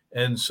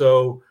 And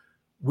so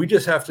we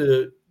just have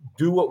to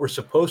do what we're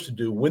supposed to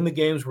do, win the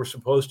games we're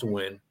supposed to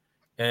win,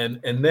 and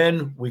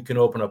then we can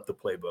open up the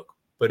playbook.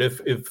 But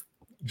if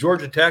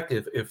Georgia Tech,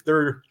 if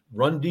their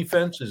run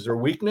defense is their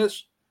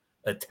weakness,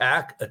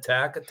 attack.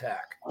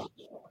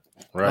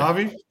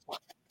 Right.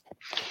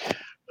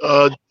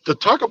 To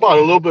talk about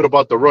a little bit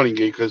about the running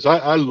game, because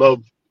I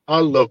love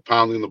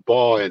pounding the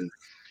ball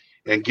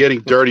and getting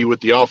dirty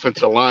with the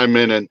offensive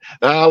linemen, and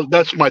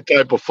that's my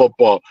type of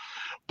football.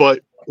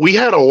 But we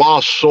had a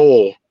lost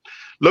soul.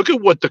 Look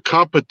at what the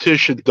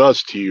competition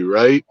does to you,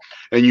 right?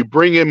 And you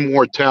bring in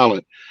more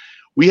talent.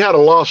 We had a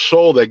lost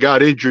soul that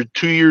got injured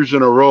 2 years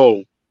in a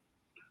row.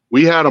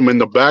 We had him in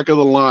the back of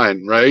the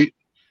line, right?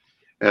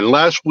 And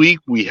last week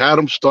we had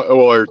him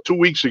or 2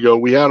 weeks ago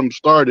we had him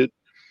started,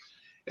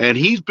 and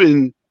he's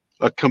been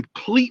a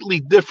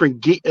completely different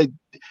game.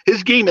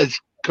 His game has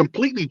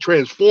completely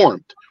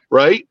transformed,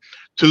 right,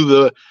 to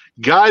the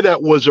guy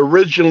that was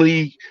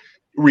originally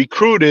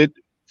recruited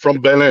from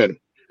Belen.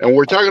 And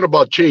we're talking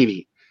about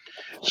Cheney.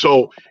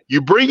 So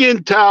you bring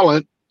in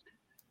talent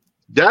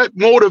that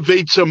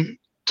motivates him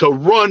to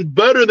run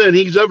better than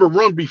he's ever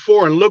run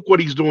before. And look what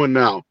he's doing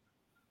now.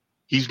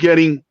 He's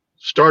getting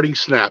starting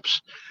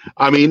snaps.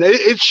 I mean,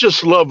 it's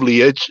just lovely.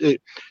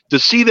 To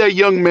see that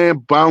young man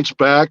bounce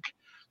back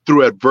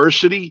through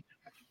adversity.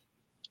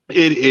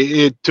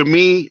 To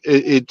me,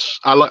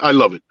 I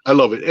love it. I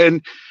love it.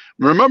 And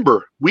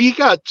remember, we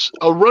got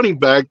a running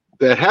back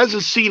that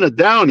hasn't seen a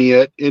down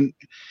yet in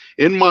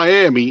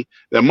Miami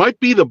that might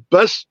be the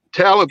best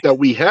talent that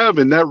we have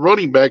in that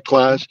running back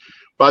class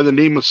by the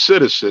name of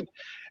Citizen.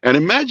 And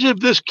imagine if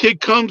this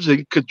kid comes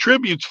and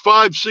contributes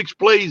 5-6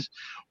 plays.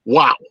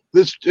 Wow.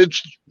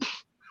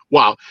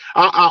 Wow.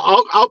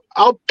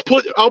 I'll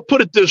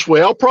put it this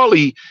way. I'll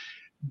probably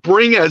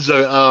bring as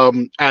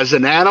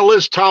an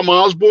analyst Tom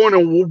Osborne,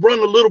 and we'll run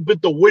a little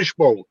bit the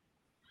wishbone.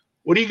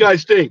 What do you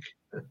guys think?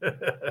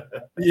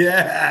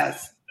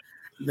 Yes.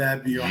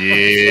 That'd be awesome.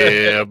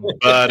 Yeah,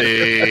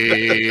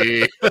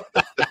 buddy.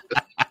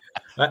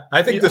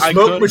 I think the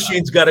smoke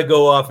machine's got to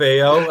go off,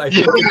 AO. I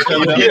think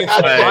it's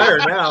fire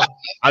now.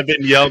 I've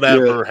been yelled at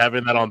for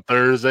having that on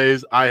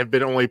Thursdays. I have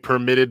been only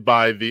permitted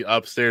by the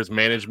upstairs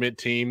management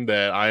team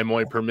that I am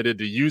only permitted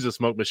to use a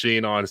smoke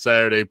machine on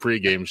Saturday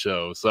pregame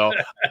show. So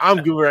I'm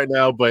good right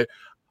now, but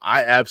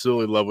I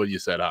absolutely love what you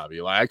said,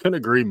 Javi. Like, I couldn't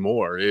agree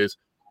more. Is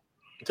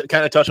to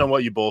kind of touch on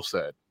what you both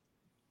said.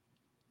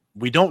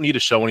 We don't need to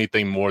show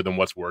anything more than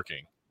what's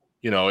working.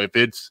 You know, if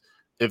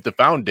the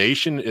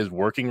foundation is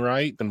working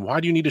right, then why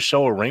do you need to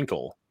show a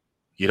wrinkle?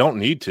 You don't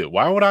need to.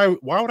 Why would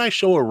I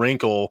show a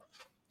wrinkle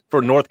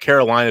for North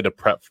Carolina to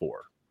prep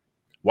for?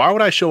 Why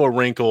would I show a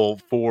wrinkle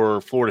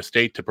for Florida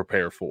State to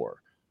prepare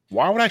for?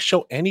 Why would I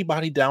show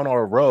anybody down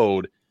our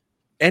road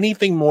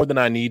anything more than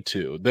I need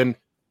to? Than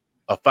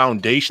a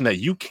foundation that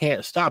you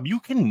can't stop. You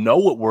can know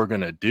what we're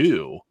going to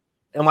do.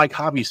 And like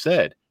Javi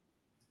said,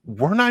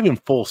 we're not even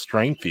full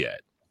strength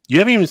yet. You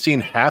haven't even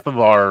seen half of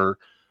our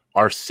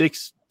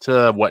 6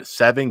 to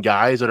 7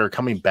 guys that are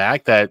coming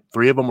back, that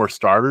 3 of them were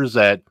starters,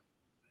 that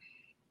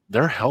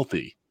they're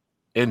healthy.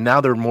 And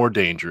now they're more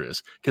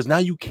dangerous because now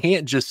you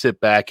can't just sit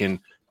back and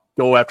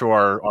go after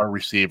our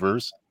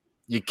receivers.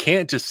 You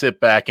can't just sit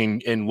back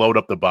and load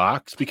up the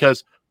box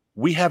because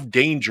we have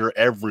danger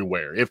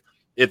everywhere.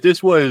 If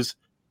this was,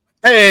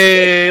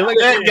 hey, look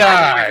at that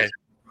guy.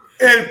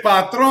 El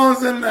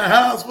Patron's in the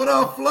house. What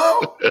up,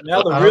 Flo?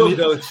 Now the real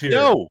goat's here.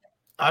 Yo,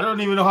 I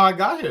don't even know how I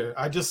got here.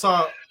 I just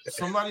saw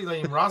somebody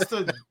like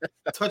Rasta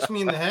touch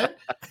me in the head,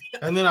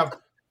 and then I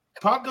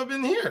popped up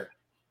in here.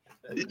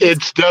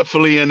 It's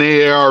definitely an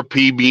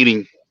AARP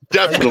meeting.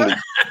 Definitely.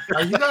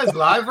 Are you guys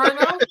live right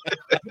now?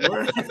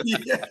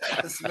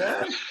 Yes,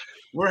 man.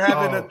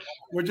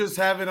 We're just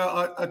having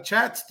a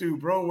chat stew,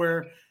 bro,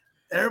 where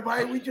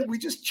everybody we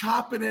just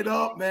chopping it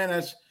up, man,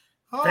 as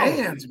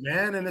fans,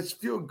 man, and it's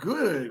feel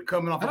good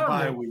coming off a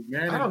bye week,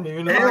 man. I don't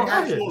even know how I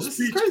got here. This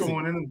speech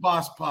going in, and the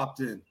boss popped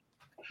in.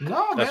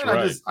 No, That's man,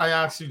 right. I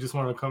actually just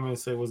want to come in and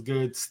say what's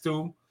good,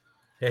 Stu.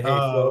 Hey,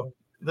 Flo.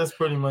 That's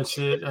pretty much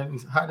it. And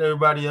hi to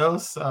everybody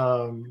else.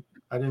 I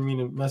didn't mean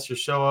to mess your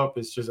show up.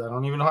 It's just I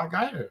don't even know how I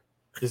got here.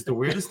 It's the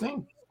weirdest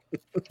thing.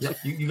 Yeah,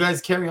 you guys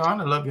carry on.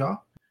 I love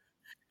y'all.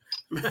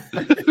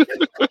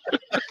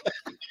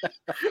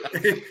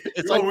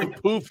 it's like the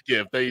poof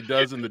gift that he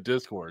does in the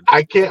Discord.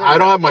 I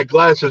don't have my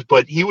glasses,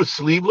 but he was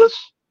sleeveless.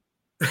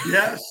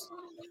 Yes.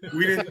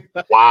 We didn't.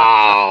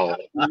 Wow.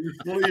 We were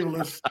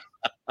sleeveless.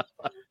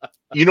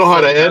 You know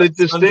how to edit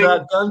this thing?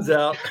 Guns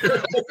out.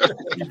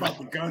 He brought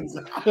the guns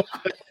out.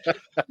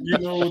 You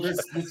know, this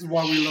is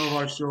why we love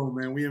our show,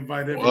 man. We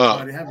invite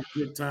everybody, have a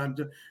good time.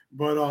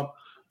 But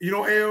you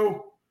know,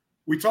 AO,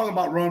 we talking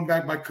about run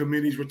back by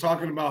committees. We're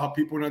talking about how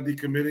people are not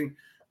decommitting.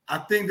 I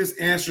think this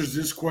answers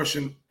this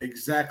question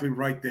exactly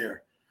right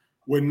there.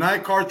 When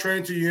night car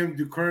train to you,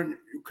 do current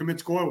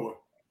commits go over?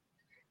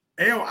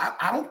 AO,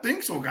 I don't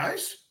think so,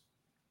 guys.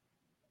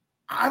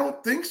 I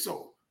don't think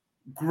so.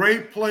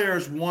 Great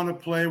players want to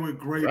play with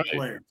great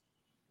players.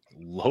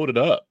 Load it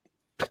up.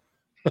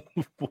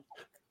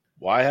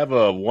 Why have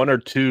a 1 or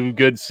 2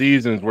 good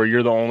seasons where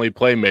you're the only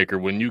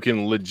playmaker when you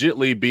can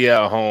legitly be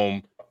at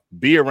home,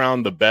 be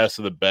around the best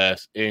of the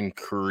best, and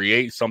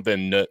create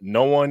something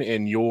no one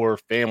in your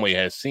family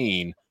has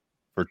seen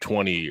for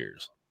 20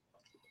 years?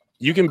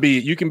 You can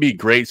be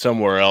great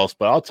somewhere else,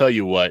 but I'll tell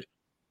you what,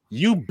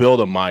 you build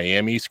a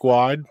Miami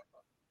squad,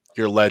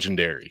 you're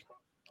legendary.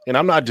 And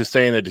I'm not just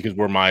saying that because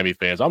we're Miami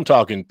fans. I'm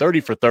talking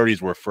 30 for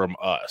 30s were from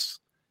us.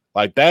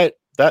 Like that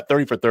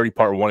 30 for 30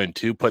 part 1 and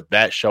 2 put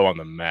that show on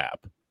the map.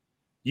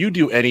 You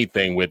do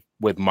anything with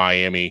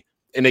Miami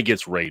and it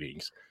gets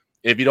ratings.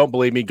 If you don't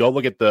believe me, go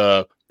look at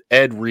the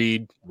Ed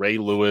Reed, Ray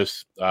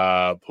Lewis,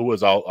 who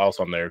was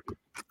also on there,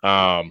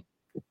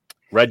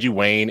 Reggie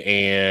Wayne,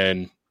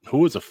 and who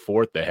was the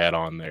fourth they had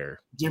on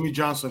there? Jimmy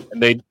Johnson.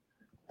 And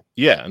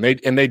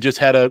they just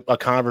had a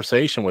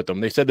conversation with them.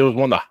 They said there was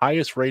one of the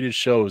highest rated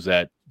shows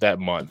that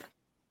month.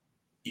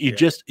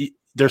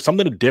 There's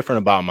something different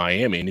about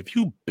Miami. And if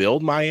you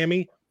build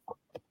Miami,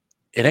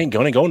 it ain't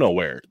going to go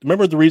nowhere.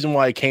 Remember the reason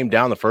why it came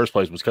down in the first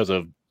place was because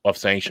of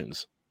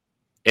sanctions.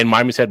 And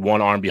Miami's had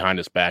one arm behind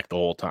its back the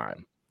whole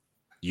time.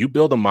 You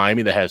build a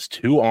Miami that has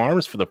 2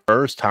 arms for the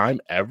first time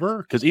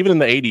ever? Because even in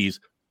the 80s,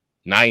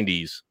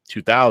 90s,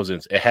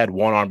 2000s, it had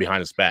 1 arm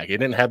behind its back. It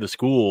didn't have the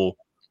school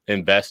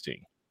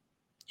investing.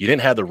 You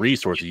didn't have the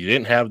resources. You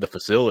didn't have the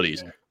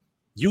facilities.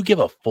 You give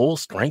a full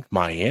strength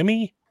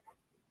Miami,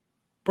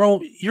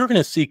 bro, you're going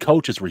to see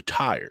coaches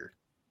retire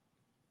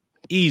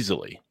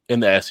easily in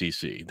the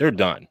SEC. They're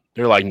done.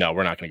 They're like, no,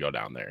 we're not going to go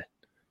down there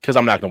because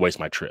I'm not going to waste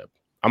my trip.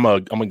 I'm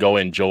gonna go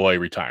enjoy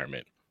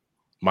retirement.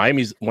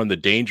 Miami's one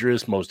of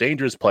the most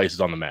dangerous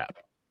places on the map,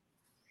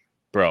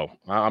 bro.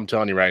 I'm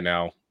telling you right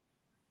now,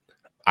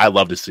 I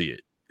love to see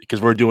it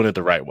because we're doing it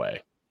the right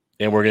way.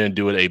 and we're going to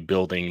do it a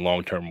building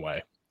long-term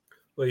way.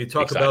 Well, you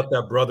talk about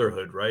that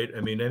brotherhood, right?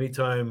 I mean,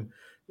 anytime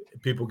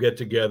people get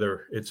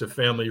together, it's a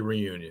family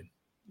reunion.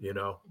 You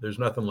know, there's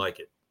nothing like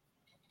it.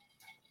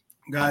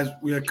 Guys,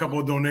 we had a couple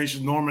of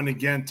donations. Norman,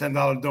 again,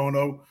 $10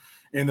 dono.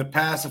 In the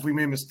past, if we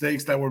made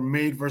mistakes that were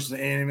made versus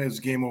A&M, it was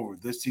game over.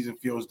 This season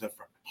feels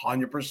different,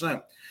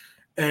 100%.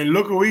 And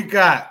look what we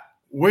got.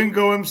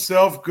 Wingo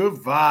himself, good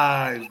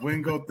vibes.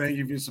 Wingo, thank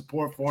you for your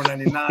support,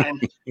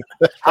 $4.99.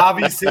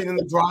 Javi sitting in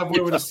the driveway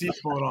with a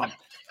seatbelt on.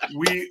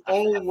 We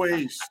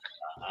always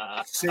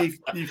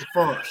safety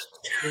first.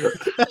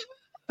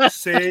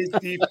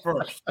 Safety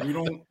first. We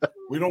don't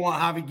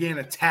want Javi getting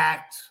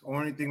attacked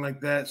or anything like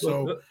that.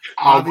 So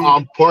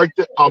I'm parked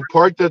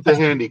at the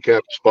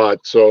handicap spot.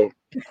 So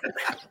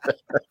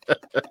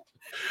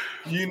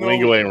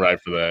Wingo ain't right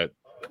for that.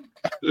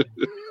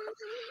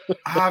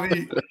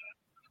 Javi,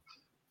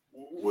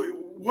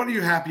 what are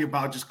you happy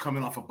about just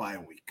coming off a bye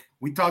week?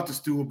 We talked to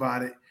Stu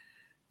about it.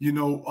 You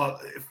know,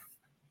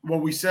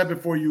 what we said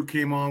before you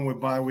came on with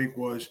bye week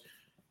was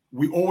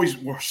we always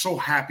were so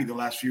happy the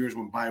last few years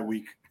when bye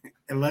week.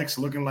 And Lex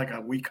looking like a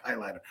weak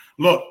highlighter.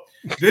 Look,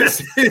 this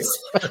is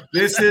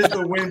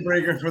the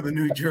windbreaker for the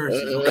New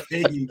Jersey.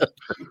 Okay?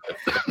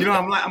 You know,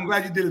 I'm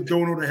glad you did a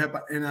dono to help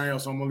NIL,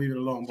 so I'm gonna leave it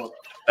alone. But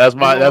that's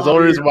the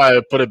only reason why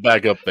I put it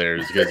back up there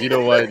is because you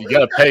know what, you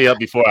gotta pay up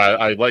before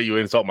I let you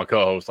insult my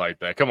co-host like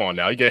that. Come on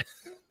now, you get.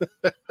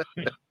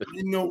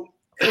 You know,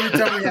 every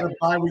time we had a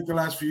bye week the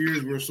last few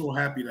years, we were so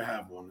happy to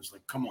have one. It's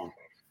like, come on,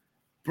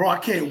 bro, I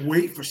can't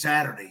wait for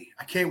Saturday.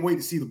 I can't wait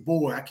to see the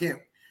boy. I can't.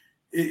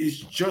 It's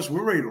just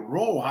we're ready to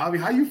roll, Javi.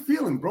 How you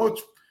feeling, bro?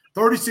 It's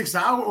 36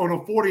 hours or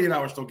no 48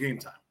 hours till game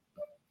time.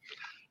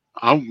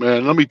 Oh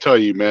man, let me tell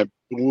you, man.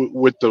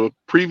 With the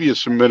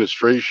previous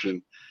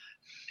administration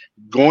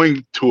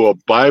going to a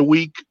bye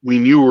week, we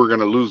knew we were going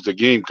to lose the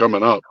game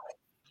coming up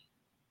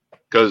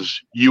because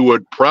you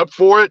would prep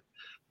for it,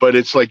 but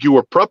it's like you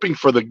were prepping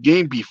for the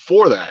game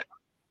before that.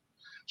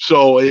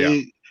 So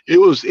it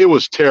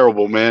was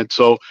terrible, man.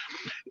 So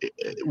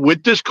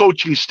with this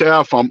coaching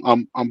staff,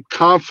 I'm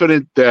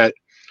confident that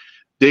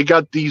they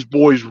got these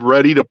boys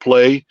ready to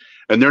play,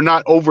 and they're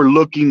not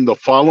overlooking the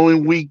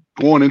following week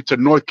going into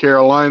North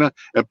Carolina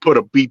and put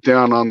a beat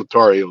down on the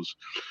Tar Heels.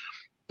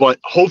 But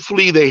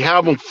hopefully they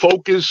have them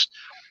focused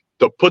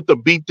to put the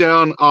beat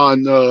down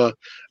on the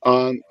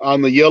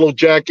Yellow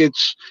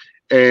Jackets,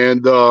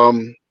 and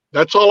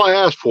that's all I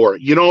ask for.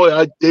 You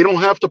know, they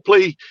don't have to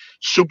play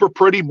super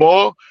pretty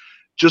ball.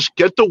 Just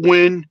get the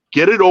win,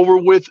 get it over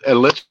with, and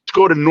let's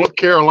go to North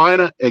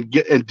Carolina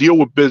and deal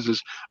with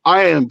business.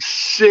 I am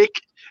sick,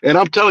 and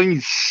I'm telling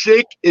you,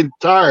 sick and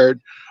tired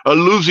of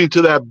losing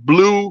to that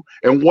blue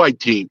and white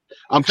team.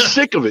 I'm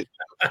sick of it.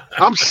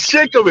 I'm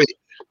sick of it.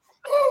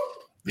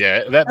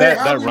 Yeah,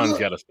 that run's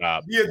got to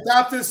stop. The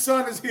adopted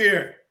son is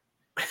here.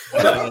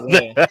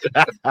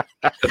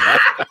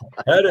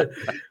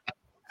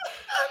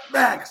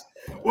 Max,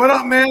 what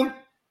up, man?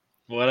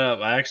 What up?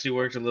 I actually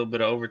worked a little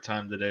bit of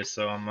overtime today,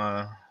 so I'm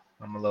a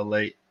little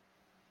late.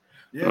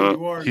 Yeah,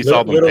 you are. He's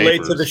a little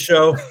late to the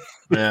show.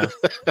 Yeah.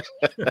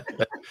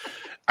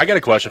 I got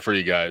a question for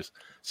you guys.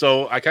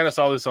 So I kind of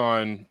saw this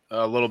on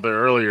a little bit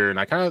earlier, and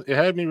it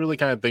had me really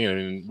kind of thinking. I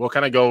mean, we'll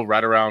kind of go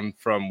right around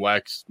from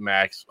Lex,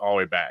 Max, all the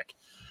way back.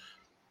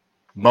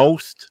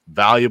 Most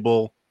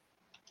valuable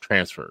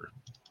transfer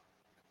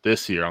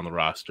this year on the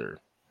roster.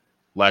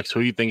 Lex,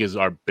 who do you think has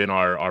been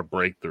our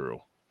breakthrough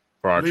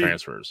for our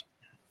transfers?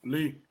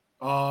 Lee,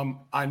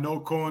 I know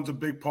Cohen's a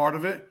big part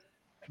of it,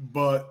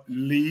 but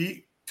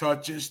Lee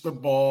touches the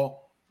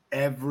ball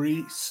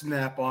every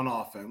snap on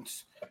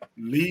offense.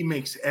 Lee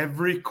makes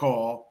every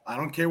call. I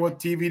don't care what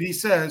TVD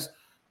says.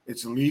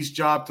 It's Lee's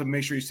job to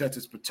make sure he sets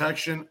his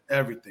protection,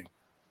 everything.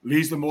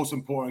 Lee's the most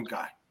important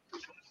guy.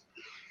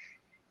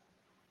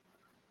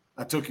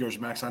 I took yours,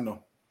 Max. I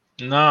know.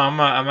 No, I'm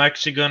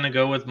actually going to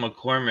go with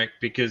McCormick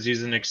because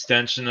he's an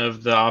extension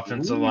of the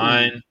offensive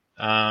line.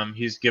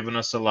 He's given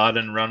us a lot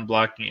in run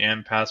blocking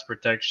and pass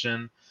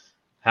protection.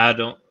 Had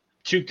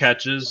 2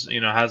 catches,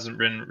 hasn't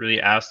been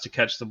really asked to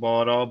catch the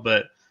ball at all,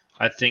 but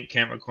I think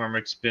Cam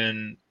McCormick's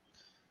been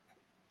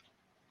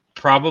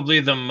probably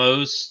the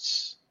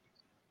most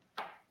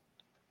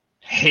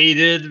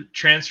hated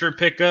transfer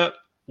pickup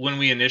when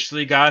we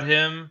initially got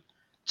him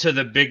to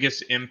the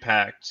biggest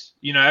impact.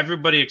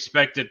 Everybody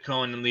expected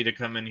Cohen and Lee to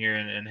come in here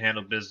and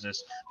handle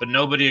business, but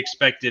nobody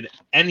expected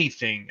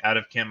anything out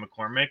of Cam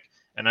McCormick.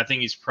 And I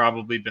think he's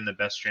probably been the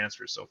best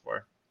transfer so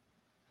far.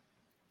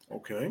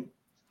 Okay.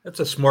 That's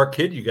a smart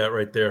kid you got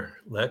right there,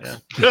 Lex.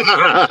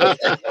 Yeah.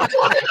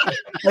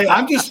 Hey,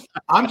 I'm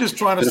just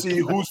trying to see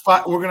who's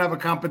we're gonna have a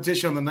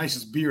competition on the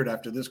nicest beard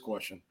after this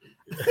question.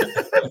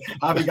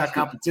 Javi got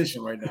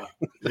competition right now.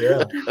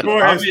 Yeah. Go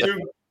ahead,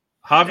 Stu.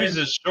 Javi's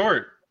is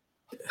short.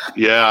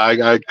 Yeah,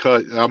 I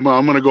cut. I'm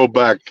gonna go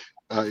back.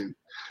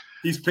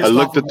 He's pissed I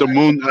looked off at the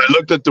moon. I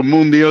looked at the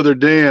moon the other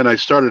day, and I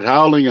started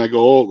howling. I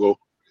go.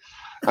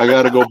 I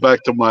got to go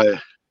back to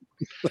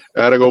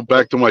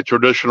my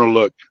traditional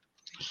look.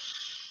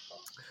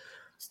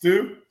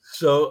 Stu?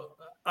 So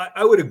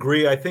I would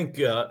agree. I think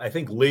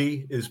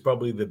Lee is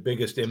probably the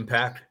biggest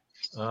impact.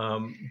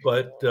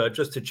 But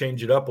just to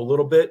change it up a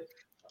little bit,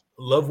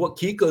 love what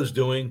Kiko's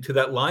doing to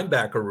that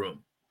linebacker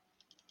room,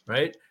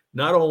 right?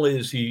 Not only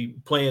is he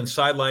playing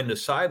sideline to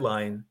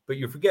sideline, but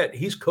you forget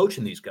he's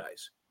coaching these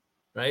guys,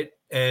 right?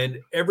 And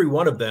every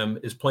one of them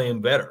is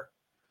playing better.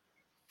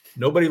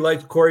 Nobody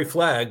likes Corey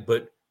Flagg,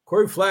 but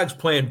Corey Flagg's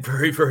playing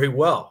very, very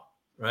well,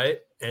 right?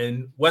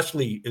 And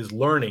Wesley is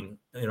learning,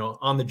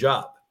 on the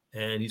job,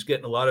 and he's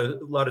getting a lot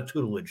of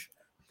tutelage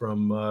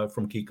from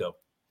Kiko.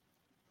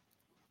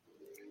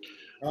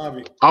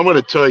 I'm going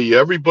to tell you,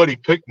 everybody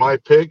picked my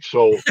pick,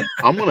 so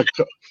I'm going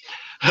to.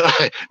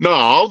 No,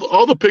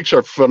 all the picks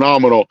are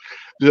phenomenal.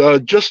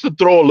 Just to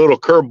throw a little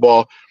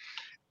curveball,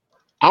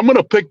 I'm going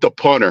to pick the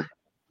punter.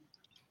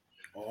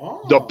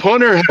 Oh. The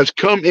punter has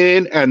come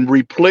in and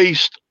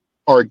replaced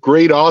our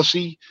great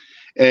Aussie,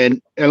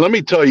 and let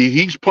me tell you,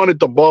 he's punted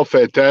the ball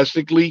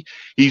fantastically.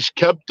 He's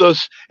kept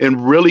us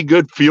in really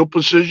good field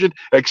position,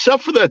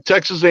 except for that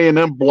Texas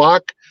A&M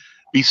block.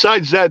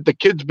 Besides that, the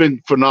kid's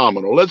been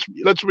phenomenal.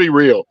 Let's be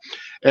real,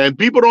 and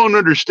people don't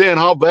understand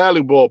how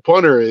valuable a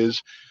punter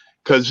is,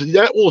 because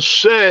that will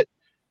set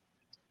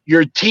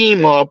your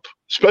team up,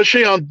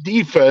 especially on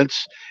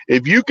defense.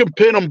 If you can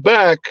pin them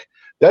back,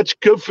 that's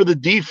good for the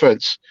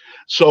defense.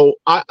 So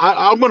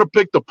I'm going to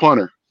pick the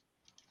punter.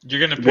 You're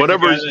going to pick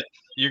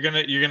you're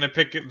gonna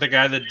pick the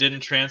guy that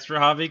didn't transfer,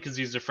 Javi, because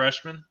he's a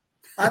freshman.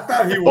 I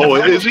thought he was. Oh,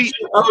 is he?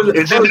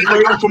 Isn't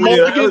the guy from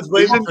Oregon?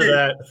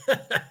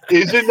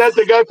 Isn't that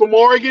the guy from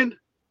Oregon?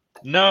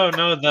 No.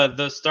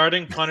 The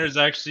starting punter is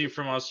actually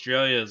from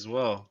Australia as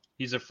well.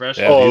 He's a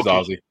freshman. Yeah, he's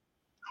Aussie.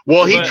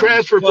 Well, he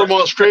transferred from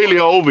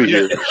Australia over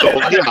here. So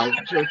yeah.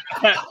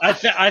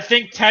 I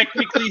think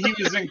technically he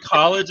was in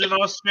college in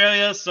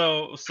Australia,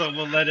 so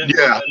we'll let him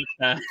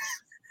pass.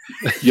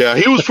 Yeah,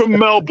 he was from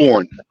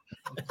Melbourne.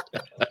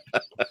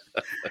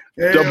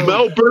 The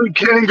Melbourne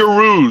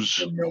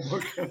Kangaroos.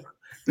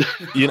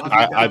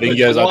 I think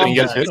you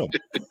guys hit him.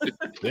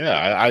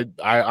 Yeah,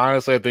 I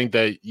honestly think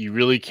that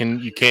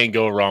you can't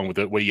go wrong with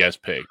what you guys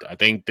picked. I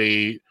think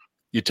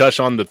you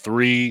touched on the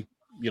three,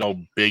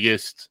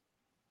 biggest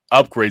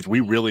upgrades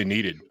we really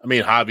needed. I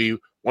mean, Javi,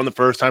 one of the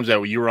first times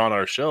that you were on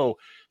our show,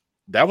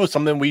 that was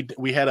something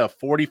we had a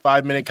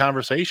 45-minute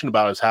conversation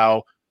about, is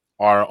how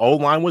our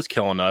O-line was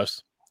killing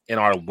us and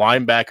our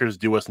linebackers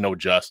do us no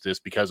justice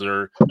because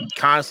they're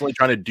constantly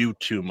trying to do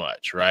too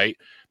much, right?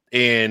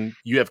 And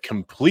you have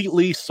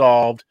completely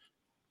solved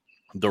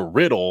the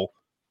riddle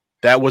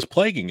that was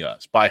plaguing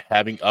us by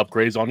having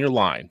upgrades on your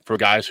line for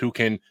guys who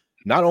can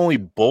not only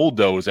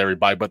bulldoze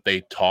everybody, but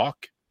they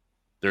talk,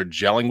 they're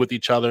gelling with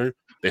each other,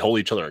 they hold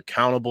each other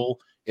accountable,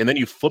 and then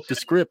you flip the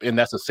script, and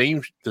that's the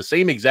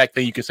same exact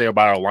thing you can say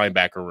about our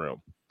linebacker room,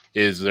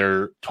 is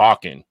they're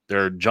talking,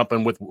 they're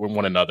jumping with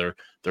one another,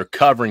 they're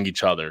covering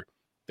each other,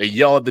 they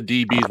yell at the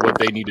DBs what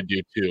they need to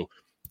do too.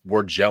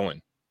 We're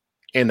gelling.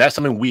 And that's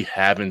something we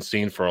haven't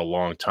seen for a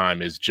long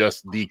time, is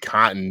just the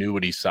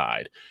continuity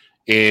side.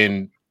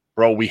 And,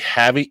 bro, we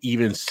haven't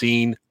even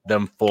seen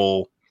them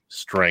full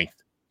strength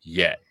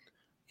yet.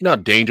 You know how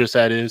dangerous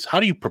that is? How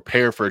do you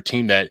prepare for a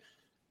team that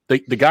the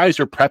guys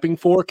you're prepping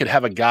for could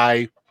have a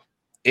guy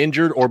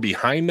injured or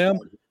behind them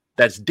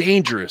that's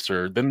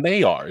dangerouser than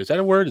they are? Is that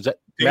a word? Is that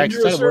Max?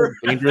 Is that a word?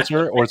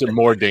 Dangerouser, or is it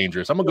more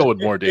dangerous? I'm gonna go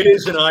with more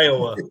dangerous. It is in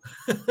Iowa.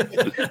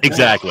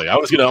 Exactly.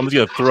 I'm just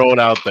gonna throw it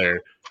out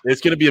there.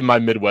 It's gonna be my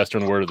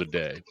Midwestern word of the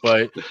day.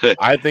 But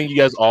I think you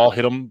guys all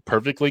hit them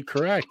perfectly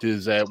correct.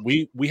 Is that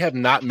we have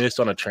not missed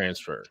on a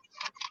transfer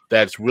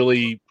that's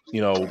really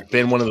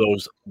been one of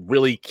those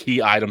really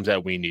key items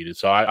that we needed.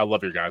 So I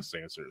love your guys'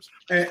 answers.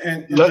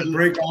 And to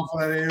break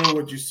off of that,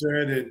 what you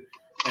said, and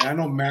I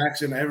know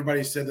Max and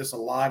everybody said this a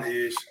lot,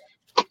 is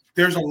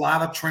there's a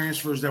lot of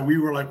transfers that we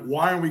were like,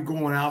 why are we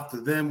going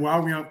after them? Why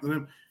are we after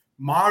them?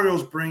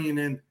 Mario's bringing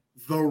in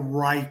the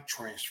right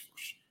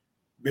transfers.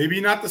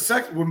 Maybe not the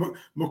second.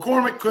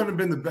 McCormick couldn't have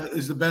been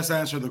the best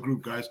answer of the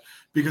group, guys,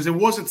 because it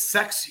wasn't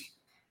sexy.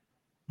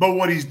 But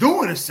what he's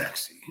doing is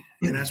sexy,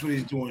 and that's what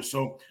he's doing.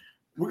 So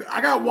I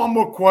got one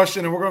more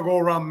question, and we're going to go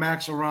around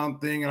Max around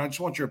thing, and I just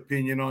want your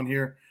opinion on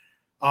here.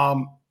 I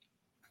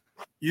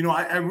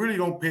really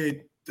don't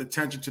pay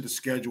attention to the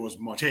schedule as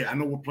much. Hey, I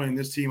know we're playing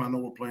this team. I know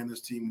we're playing this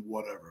team,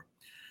 whatever.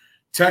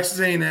 Texas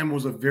A&M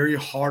was a very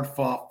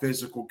hard-fought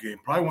physical game,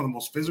 probably one of the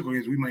most physical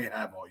games we may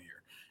have all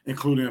year,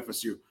 including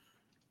FSU.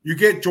 You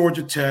get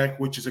Georgia Tech,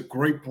 which is a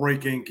great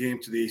break-in game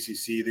to the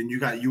ACC. Then you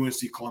got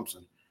UNC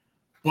Clemson.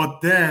 But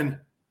then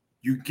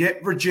you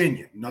get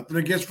Virginia. Nothing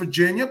against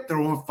Virginia.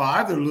 They're on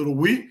 5. They're a little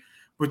weak.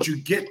 But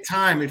you get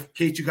time, in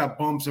case you got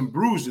bumps and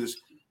bruises,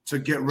 to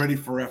get ready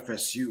for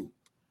FSU.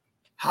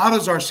 How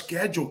does our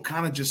schedule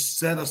kind of just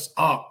set us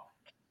up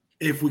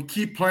if we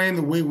keep playing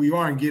the way we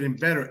are and getting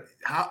better?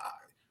 How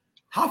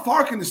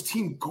far can this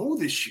team go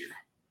this year?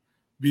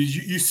 Because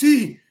you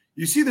see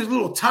this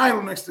little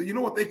title next to,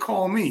 what they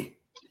call me.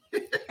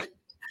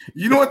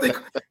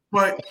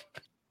 But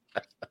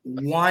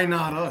why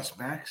not us,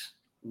 Max?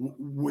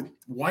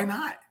 Why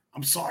not?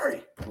 I'm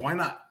sorry. Why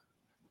not?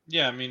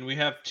 Yeah, I mean, we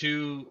have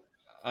two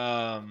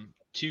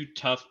two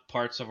tough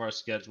parts of our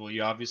schedule.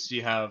 You obviously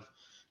have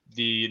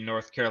the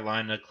North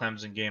Carolina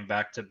Clemson game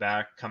back to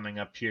back coming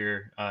up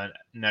here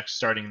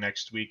starting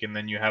next week, and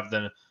then you have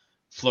the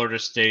Florida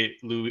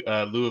State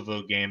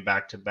Louisville game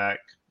back to back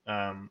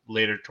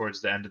later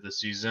towards the end of the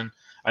season.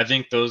 I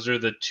think those are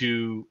the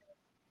two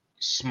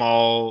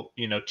small,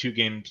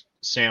 2-game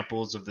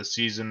samples of the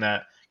season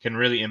that can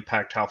really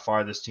impact how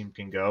far this team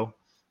can go.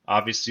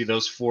 Obviously,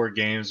 those 4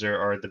 games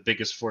are the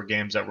biggest 4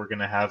 games that we're going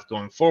to have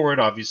going forward.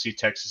 Obviously,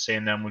 Texas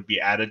A&M would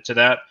be added to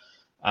that.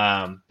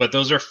 But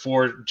those are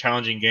 4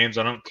 challenging games.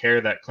 I don't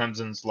care that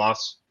Clemson's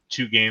lost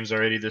 2 games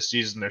already this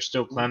season. They're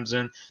still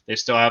Clemson. They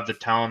still have the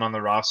talent on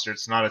the roster.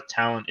 It's not a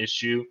talent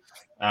issue.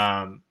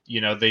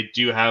 They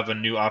do have a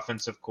new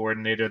offensive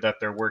coordinator that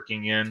they're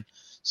working in.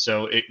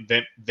 So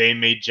they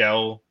may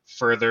gel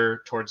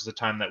further towards the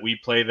time that we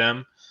play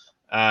them.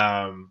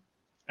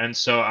 And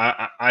so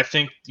I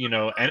think,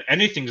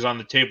 anything's on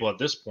the table at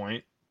this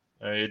point.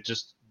 It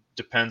just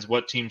depends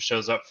what team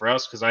shows up for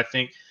us, because I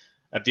think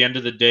at the end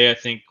of the day, I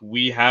think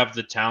we have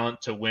the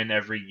talent to win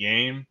every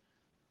game.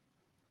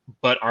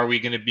 But are we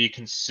going to be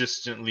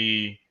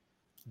consistently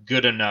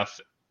good enough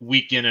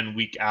week in and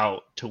week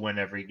out to win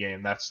every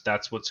game?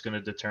 That's what's going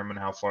to determine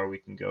how far we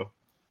can go.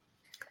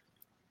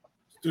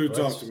 Dude,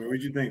 talk to me. What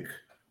do you think?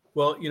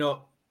 Well,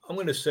 I'm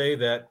going to say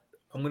that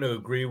I'm going to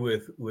agree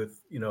with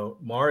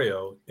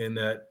Mario in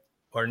that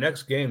our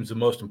next game is the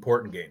most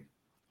important game.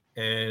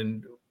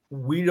 And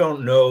we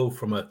don't know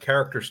from a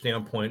character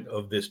standpoint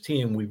of this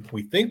team.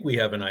 We think we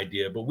have an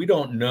idea, but we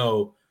don't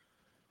know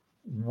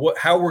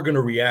how we're going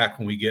to react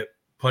when we get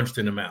punched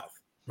in the mouth,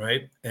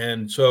 right?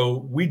 And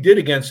so we did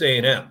against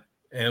A&M,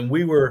 and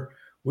we were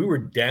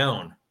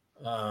down.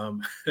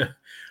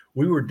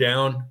 We were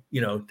down,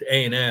 to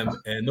A&M,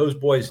 and those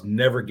boys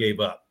never gave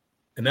up.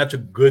 And that's a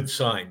good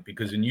sign,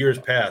 because in years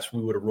past,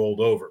 we would have rolled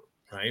over,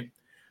 right?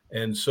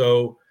 And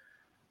so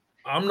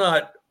I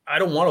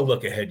don't want to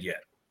look ahead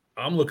yet.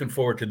 I'm looking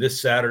forward to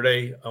this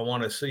Saturday. I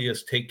want to see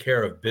us take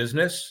care of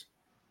business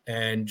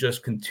and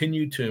just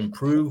continue to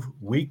improve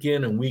week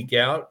in and week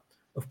out.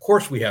 Of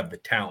course, we have the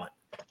talent,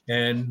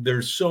 and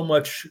there's so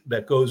much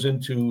that goes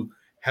into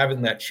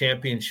having that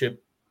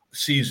championship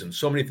season.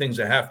 So many things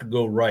that have to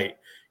go right.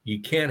 You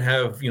can't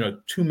have,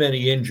 too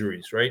many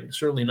injuries, right?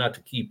 Certainly not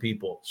to key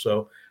people.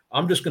 So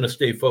I'm just going to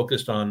stay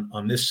focused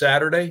on this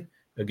Saturday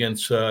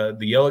against the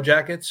Yellow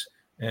Jackets,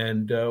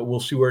 and we'll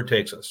see where it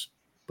takes us.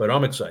 But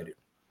I'm excited.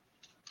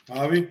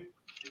 Javi?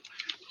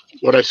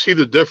 What I see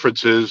the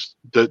difference is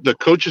the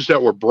coaches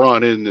that were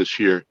brought in this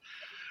year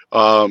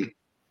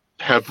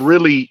have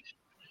really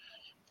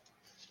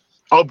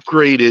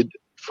upgraded,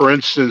 for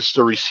instance,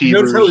 the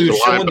receivers. You notice how he was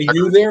showing the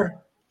U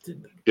there?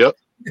 Yep.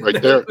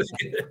 Right there.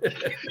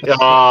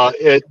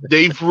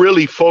 They've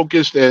really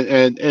focused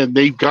and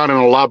they've gotten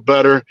a lot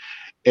better,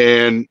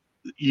 and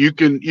you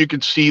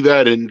can see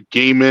that in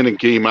and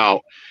game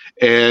out,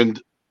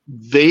 and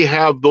they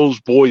have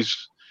those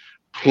boys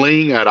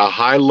playing at a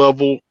high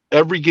level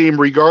every game,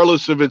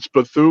 regardless if it's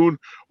Bethune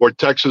or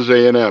Texas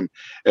A&M,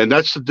 and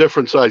that's the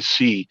difference I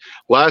see.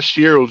 Last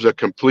year it was a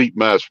complete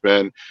mess,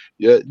 man.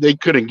 Yeah, they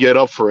couldn't get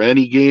up for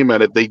any game,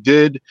 and if they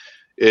did,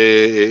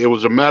 it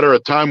was a matter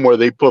of time where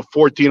they put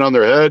 14 on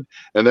their head,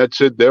 and that's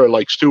it. They're,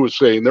 like Stu was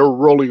saying, they're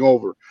rolling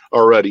over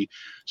already.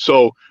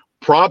 So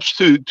props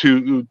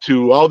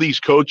to all these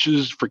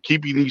coaches for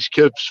keeping these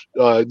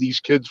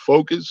kids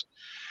focused.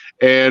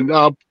 And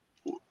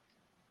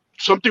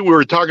something we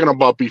were talking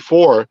about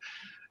before,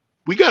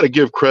 we got to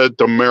give credit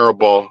to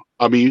Maribel.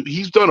 I mean,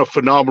 he's done a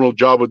phenomenal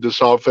job with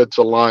this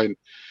offensive line,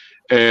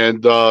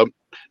 and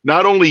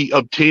not only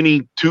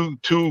obtaining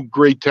two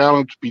great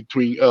talents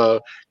between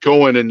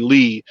Cohen and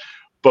Lee,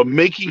 but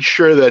making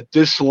sure that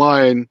this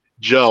line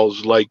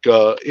gels, like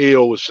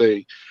Ao was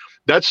saying.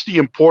 That's the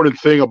important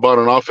thing about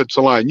an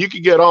offensive line. You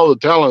can get all the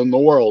talent in the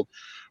world,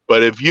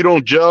 but if you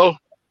don't gel,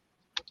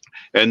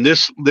 and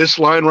this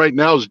line right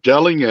now is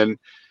gelling, and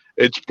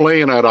it's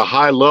playing at a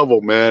high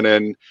level, man.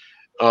 And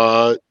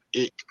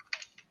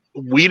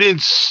we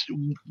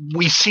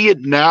see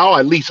it now.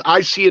 At least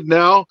I see it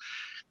now,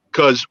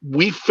 because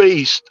we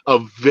faced a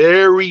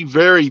very,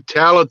 very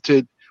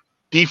talented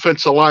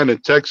defensive line in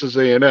Texas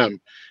A&M.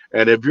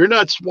 And if you're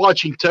not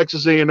watching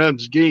Texas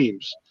A&M's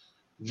games,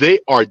 they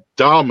are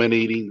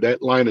dominating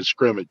that line of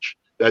scrimmage,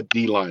 that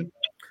D-line.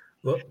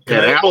 Well,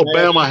 and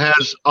Alabama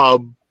has a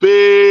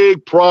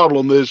big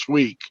problem this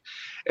week.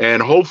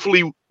 And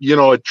hopefully,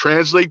 it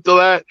translates to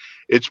that.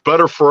 It's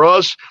better for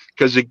us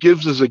because it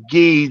gives us a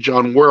gauge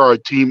on where our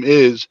team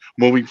is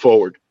moving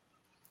forward.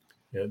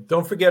 Yeah,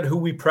 don't forget who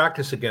we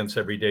practice against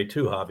every day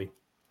too, Javi.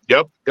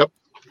 Yep.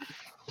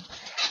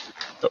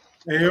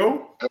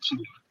 Ao?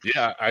 Absolutely.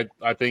 Yeah,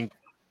 I think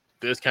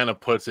this kind of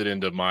puts it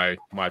into my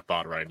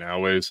thought right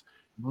now is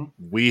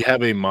we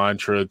have a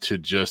mantra to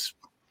just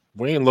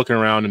we ain't looking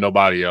around to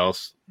nobody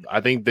else. I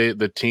think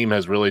the team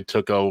has really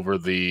took over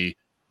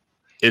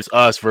it's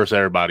us versus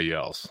everybody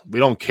else. We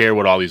don't care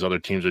what all these other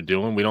teams are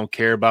doing. We don't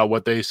care about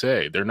what they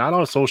say. They're not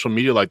on social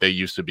media like they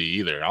used to be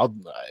either.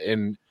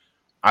 And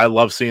I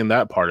love seeing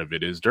that part of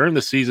it. Is during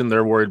the season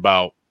they're worried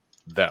about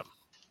them,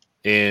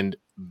 and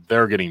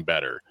they're getting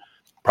better.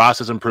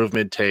 Process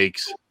improvement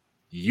takes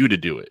you to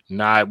do it,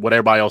 not what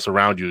everybody else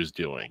around you is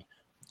doing.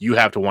 You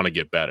have to want to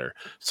get better.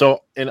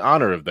 So in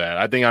honor of that,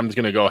 I think I'm just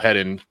going to go ahead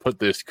and put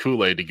this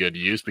Kool-Aid to good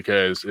use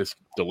because it's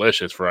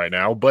delicious for right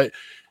now. But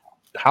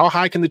how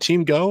high can the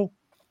team go?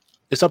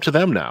 It's up to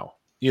them now.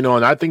 You know,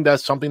 and I think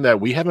that's something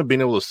that we haven't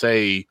been able to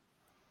say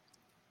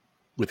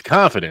with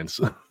confidence.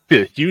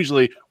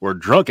 Usually we're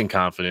drunk in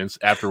confidence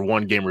after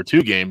one game or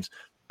two games,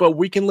 but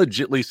we can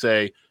legitimately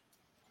say,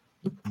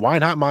 why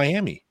not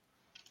Miami?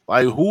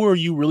 Like, who are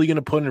you really going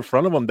to put in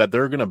front of them that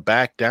they're going to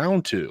back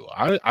down to?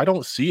 I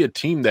don't see a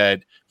team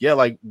that,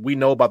 like we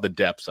know about the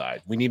depth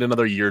side. We need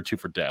another year or two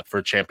for depth for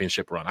a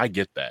championship run. I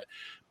get that.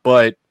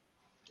 But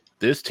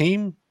this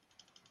team,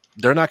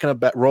 they're not going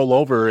to roll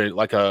over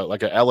like a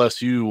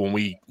LSU when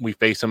we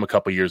faced them a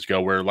couple years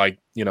ago where, like,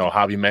 you know,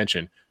 Javi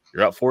mentioned,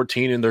 you're up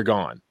 14 and they're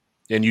gone.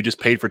 And you just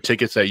paid for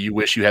tickets that you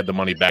wish you had the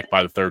money back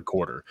by the third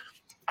quarter.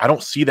 I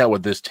don't see that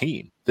with this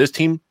team. This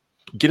team,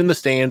 get in the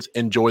stands,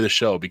 enjoy the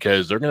show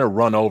because they're going to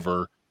run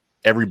over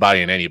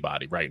everybody and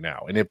anybody right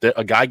now. And if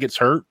a guy gets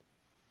hurt,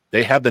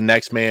 they have the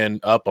next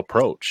man up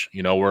approach,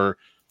 you know, where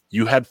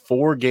you had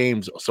 4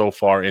 games so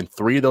far. In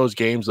 3 of those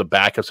games, the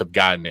backups have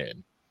gotten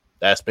in.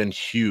 That's been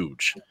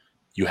huge.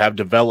 You have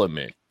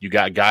development. You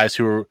got guys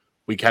who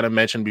we kind of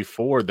mentioned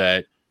before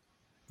that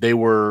they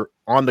were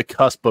on the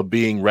cusp of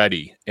being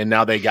ready, and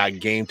now they got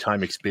game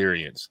time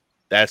experience.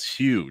 That's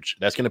huge.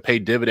 That's going to pay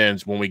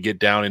dividends when we get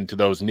down into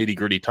those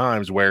nitty-gritty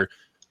times where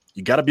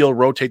you got to be able to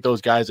rotate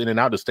those guys in and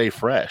out to stay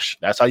fresh.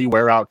 That's how you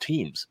wear out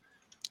teams.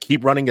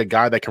 Keep running a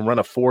guy that can run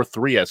a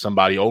 4-3 at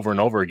somebody over and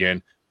over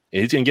again,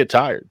 and he's going to get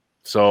tired.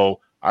 So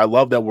I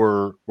love that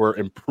we're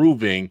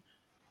improving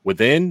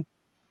within,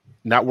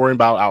 not worrying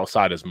about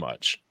outside as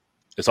much.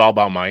 It's all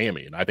about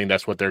Miami, and I think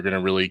that's what they're going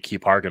to really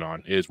keep harking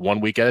on is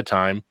 1 week at a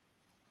time.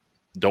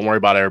 Don't worry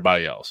about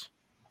everybody else.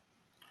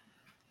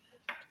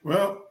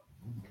 Well,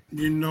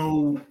 you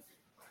know,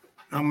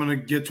 I'm going to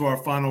get to our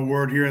final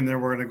word here, and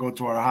then we're going to go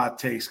to our hot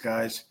takes,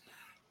 guys.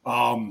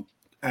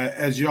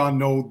 As y'all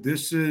know,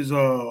 this is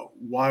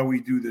why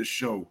we do this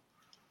show.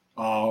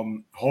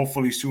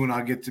 Hopefully soon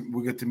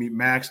we'll get to meet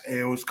Max.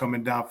 AO's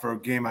coming down for a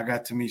game. I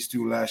got to meet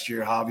Stu last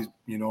year. Javi,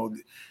 you know,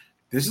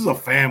 this is a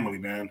family,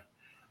 man.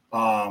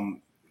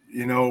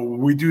 You know,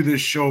 we do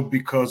this show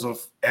because of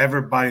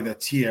everybody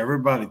that's here,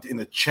 everybody in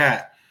the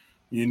chat,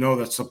 you know,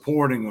 that's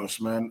supporting us,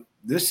 man.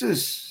 This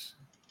is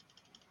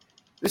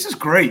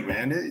great,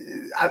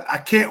 man. I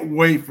can't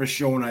wait for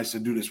Show Nights to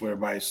do this with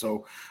everybody.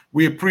 So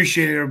we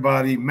appreciate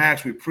everybody.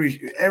 Max, we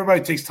appreciate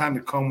everybody takes time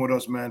to come with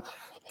us, man.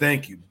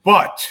 Thank you.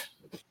 But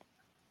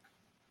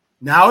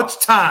now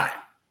it's time.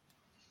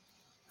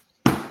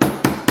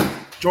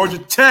 Georgia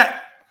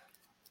Tech,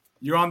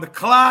 you're on the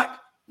clock.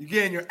 You're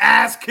getting your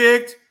ass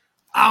kicked.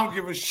 I don't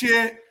give a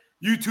shit.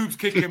 YouTube's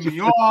kicking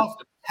me off.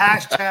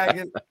 Hashtag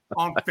it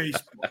on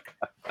Facebook.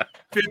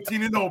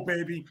 15-0,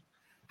 baby.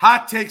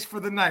 Hot takes for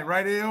the night,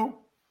 right, AO?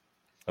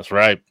 That's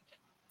right.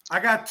 I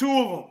got 2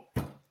 of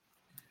them.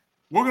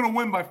 We're going to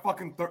win by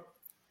fucking 30.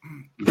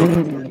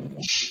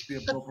 Be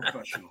a pro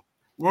professional.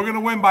 We're going to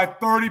win by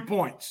 30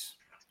 points.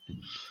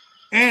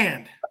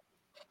 And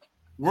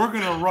we're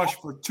going to rush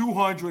for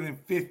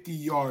 250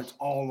 yards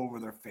all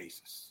over their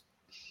faces.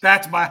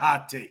 That's my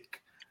hot take.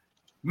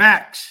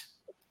 Max,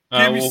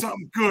 give me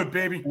something good,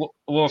 baby.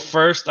 Well,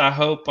 first, I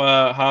hope,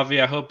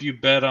 Javi, I hope you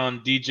bet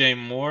on DJ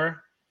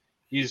Moore.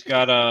 He's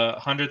got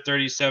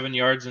 137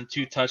 yards and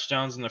 2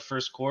 touchdowns in the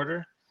first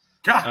quarter.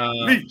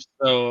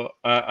 So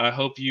I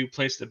hope you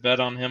placed a bet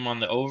on him on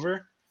the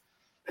over.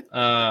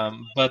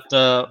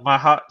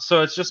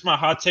 So it's just my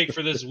hot take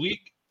for this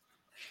week.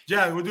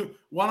 Yeah, we'll do.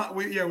 Now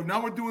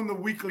we're doing the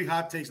weekly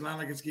hot takes, not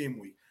like it's game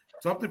week.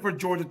 Something for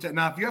Georgia Tech.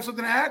 Now, if you have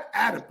something to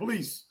add it,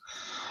 please.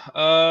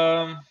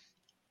 I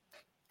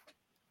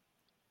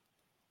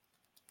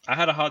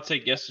had a hot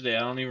take yesterday. I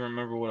don't even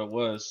remember what it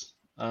was.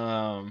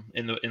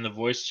 In the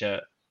voice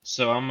chat.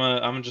 So I'm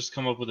gonna just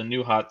come up with a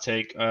new hot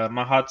take.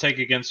 My hot take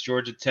against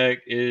Georgia Tech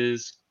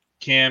is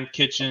Cam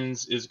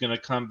Kitchens is gonna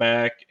come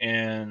back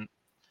and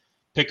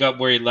pick up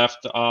where he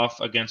left off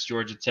against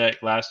Georgia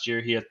Tech last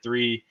year. He had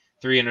three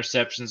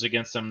interceptions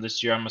against them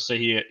this year. I'm gonna say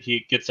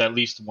he gets at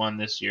least 1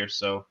 this year.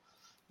 So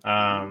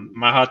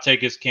my hot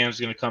take is Cam's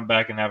gonna come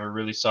back and have a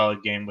really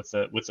solid game with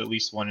at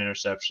least 1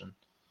 interception.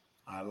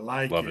 I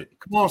love it.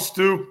 Come on,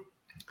 Stu.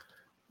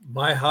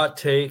 My hot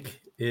take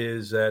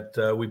is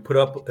that we put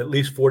up at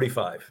least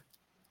 45.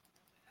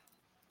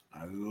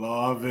 I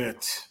love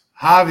it.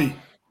 Javi.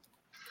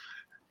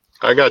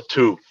 I got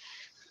 2.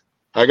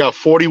 I got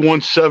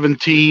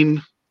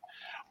 41-17,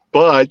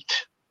 but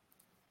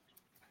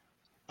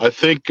I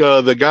think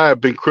the guy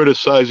I've been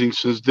criticizing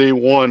since day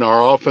one,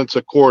 our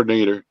offensive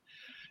coordinator,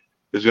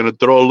 is going to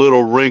throw a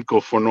little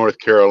wrinkle for North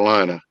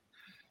Carolina.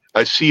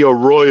 I see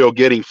Arroyo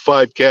getting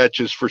 5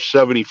 catches for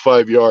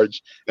 75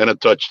 yards and a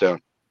touchdown.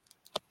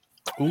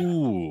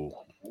 Ooh.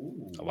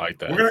 I like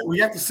that. We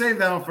have to save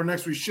that one for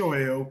next week's show,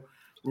 AO.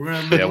 We're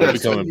going to make we'll be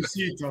coming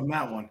seats on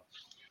that one.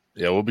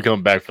 Yeah, we'll be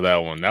coming back for that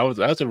one.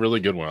 That's a really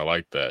good one. I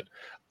like that.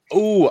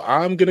 Oh,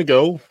 I'm gonna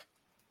go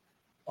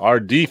our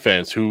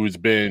defense, who's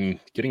been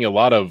getting a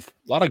lot of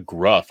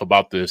gruff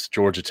about this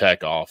Georgia Tech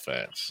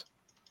offense.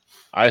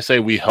 I say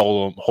we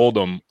hold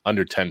them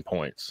under 10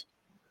 points.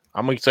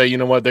 I'm gonna say, you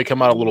know what, they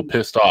come out a little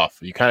pissed off.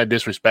 You kind of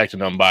disrespected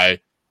them by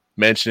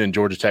mentioning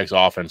Georgia Tech's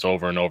offense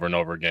over and over and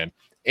over again.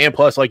 And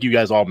plus, like you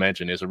guys all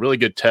mentioned, it's a really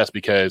good test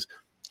because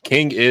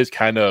King is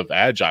kind of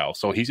agile,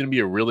 so he's gonna be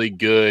a really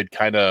good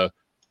kind of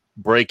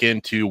break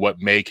into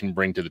what May can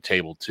bring to the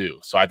table too.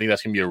 So I think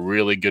that's gonna be a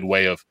really good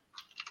way of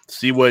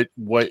see what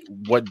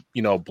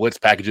blitz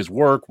packages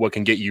work, what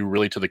can get you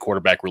really to the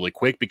quarterback really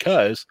quick,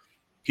 because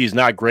he's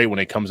not great when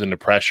it comes into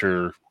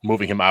pressure,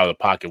 moving him out of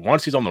the pocket.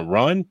 Once he's on the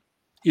run,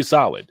 he's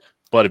solid.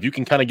 But if you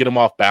can kind of get him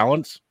off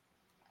balance,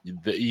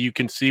 you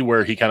can see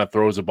where he kind of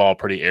throws the ball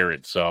pretty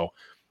errant. So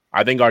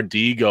I think our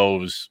D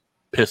goes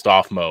pissed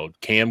off mode.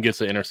 Cam gets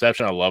the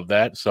interception. I love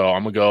that. So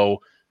I'm going to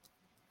go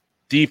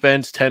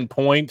defense, 10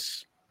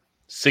 points,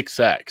 6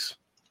 sacks.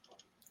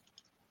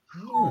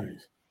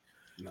 Nice.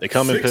 They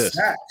come in pissed.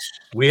 Sacks.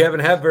 We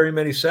haven't had very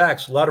many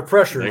sacks. A lot of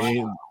pressure.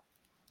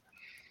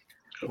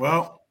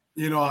 Well,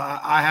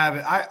 I have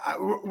it.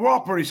 We're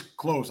all pretty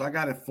close. I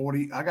got it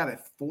 40. I got it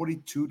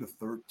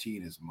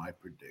 42-13 is my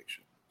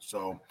prediction.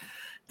 So,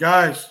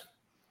 guys,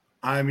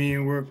 I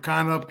mean, we're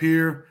kind of up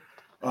here.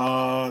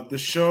 The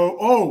show.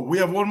 Oh, we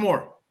have one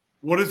more.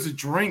 What is the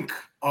drink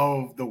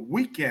of the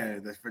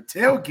weekend? That's for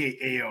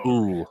tailgate. AO.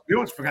 Ooh. We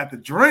almost forgot the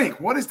drink.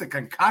 What is the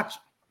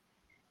concoction?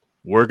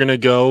 We're gonna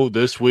go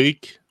this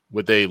week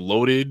with a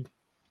loaded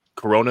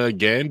Corona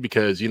again,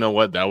 because you know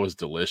what, that was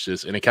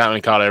delicious and it kind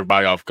of caught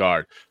everybody off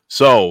guard.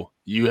 So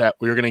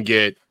we're gonna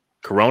get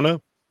Corona,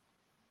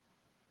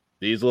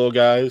 these little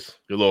guys,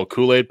 your little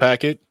Kool-Aid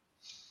packet,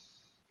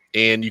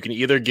 and you can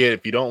either get,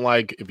 if you don't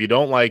like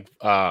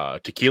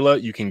tequila,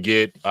 you can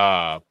get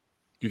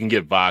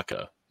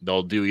vodka.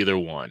 They'll do either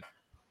one,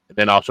 and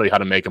then I'll show you how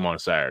to make them on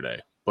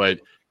Saturday. But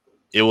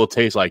it will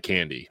taste like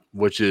candy,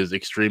 which is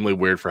extremely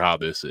weird for how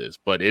this is,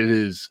 but it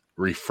is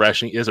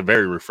refreshing. It's a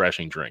very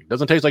refreshing drink.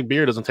 Doesn't taste like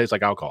beer, doesn't taste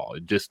like alcohol.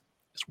 It's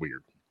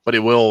weird, but it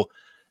will.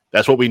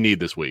 That's what we need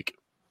this week.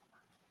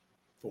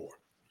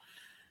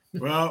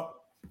 Well,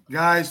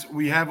 guys,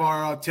 we have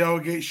our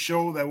tailgate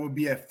show that will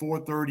be at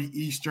 4:30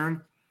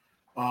 Eastern,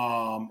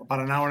 about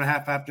an hour and a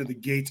half after the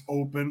gates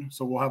open.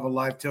 So we'll have a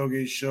live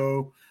tailgate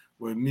show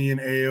with me and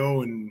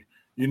AO, and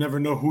you never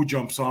know who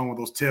jumps on with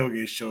those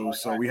tailgate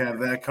shows. So we have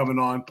that coming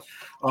on.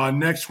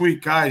 Next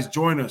week, guys,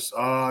 join us.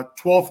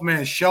 12th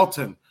man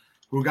Shelton,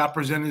 who got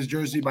presented his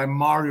jersey by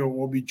Mario,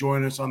 will be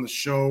joining us on the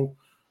show.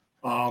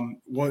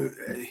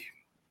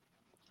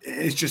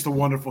 It's just a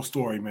wonderful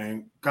story,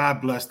 man.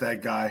 God bless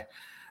that guy.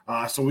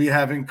 So we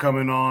have him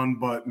coming on.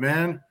 But,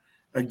 man,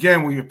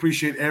 again, we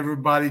appreciate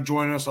everybody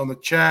joining us on the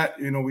chat.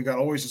 We got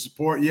always the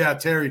support. Yeah,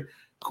 Terry,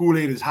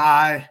 Kool-Aid is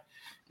high,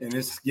 and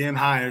it's getting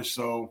higher.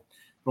 So,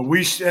 but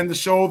we end the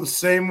show the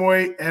same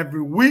way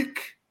every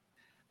week.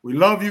 We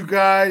love you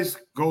guys.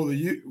 Go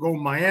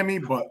Miami,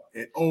 but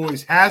it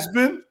always has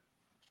been,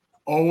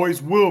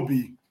 always will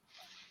be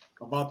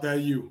about that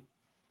U.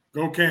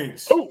 Go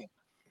Canes. Oh,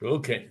 go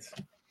Canes.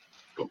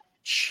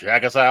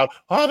 Check us out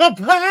on the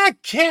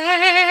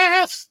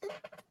podcast.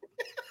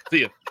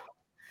 See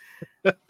ya.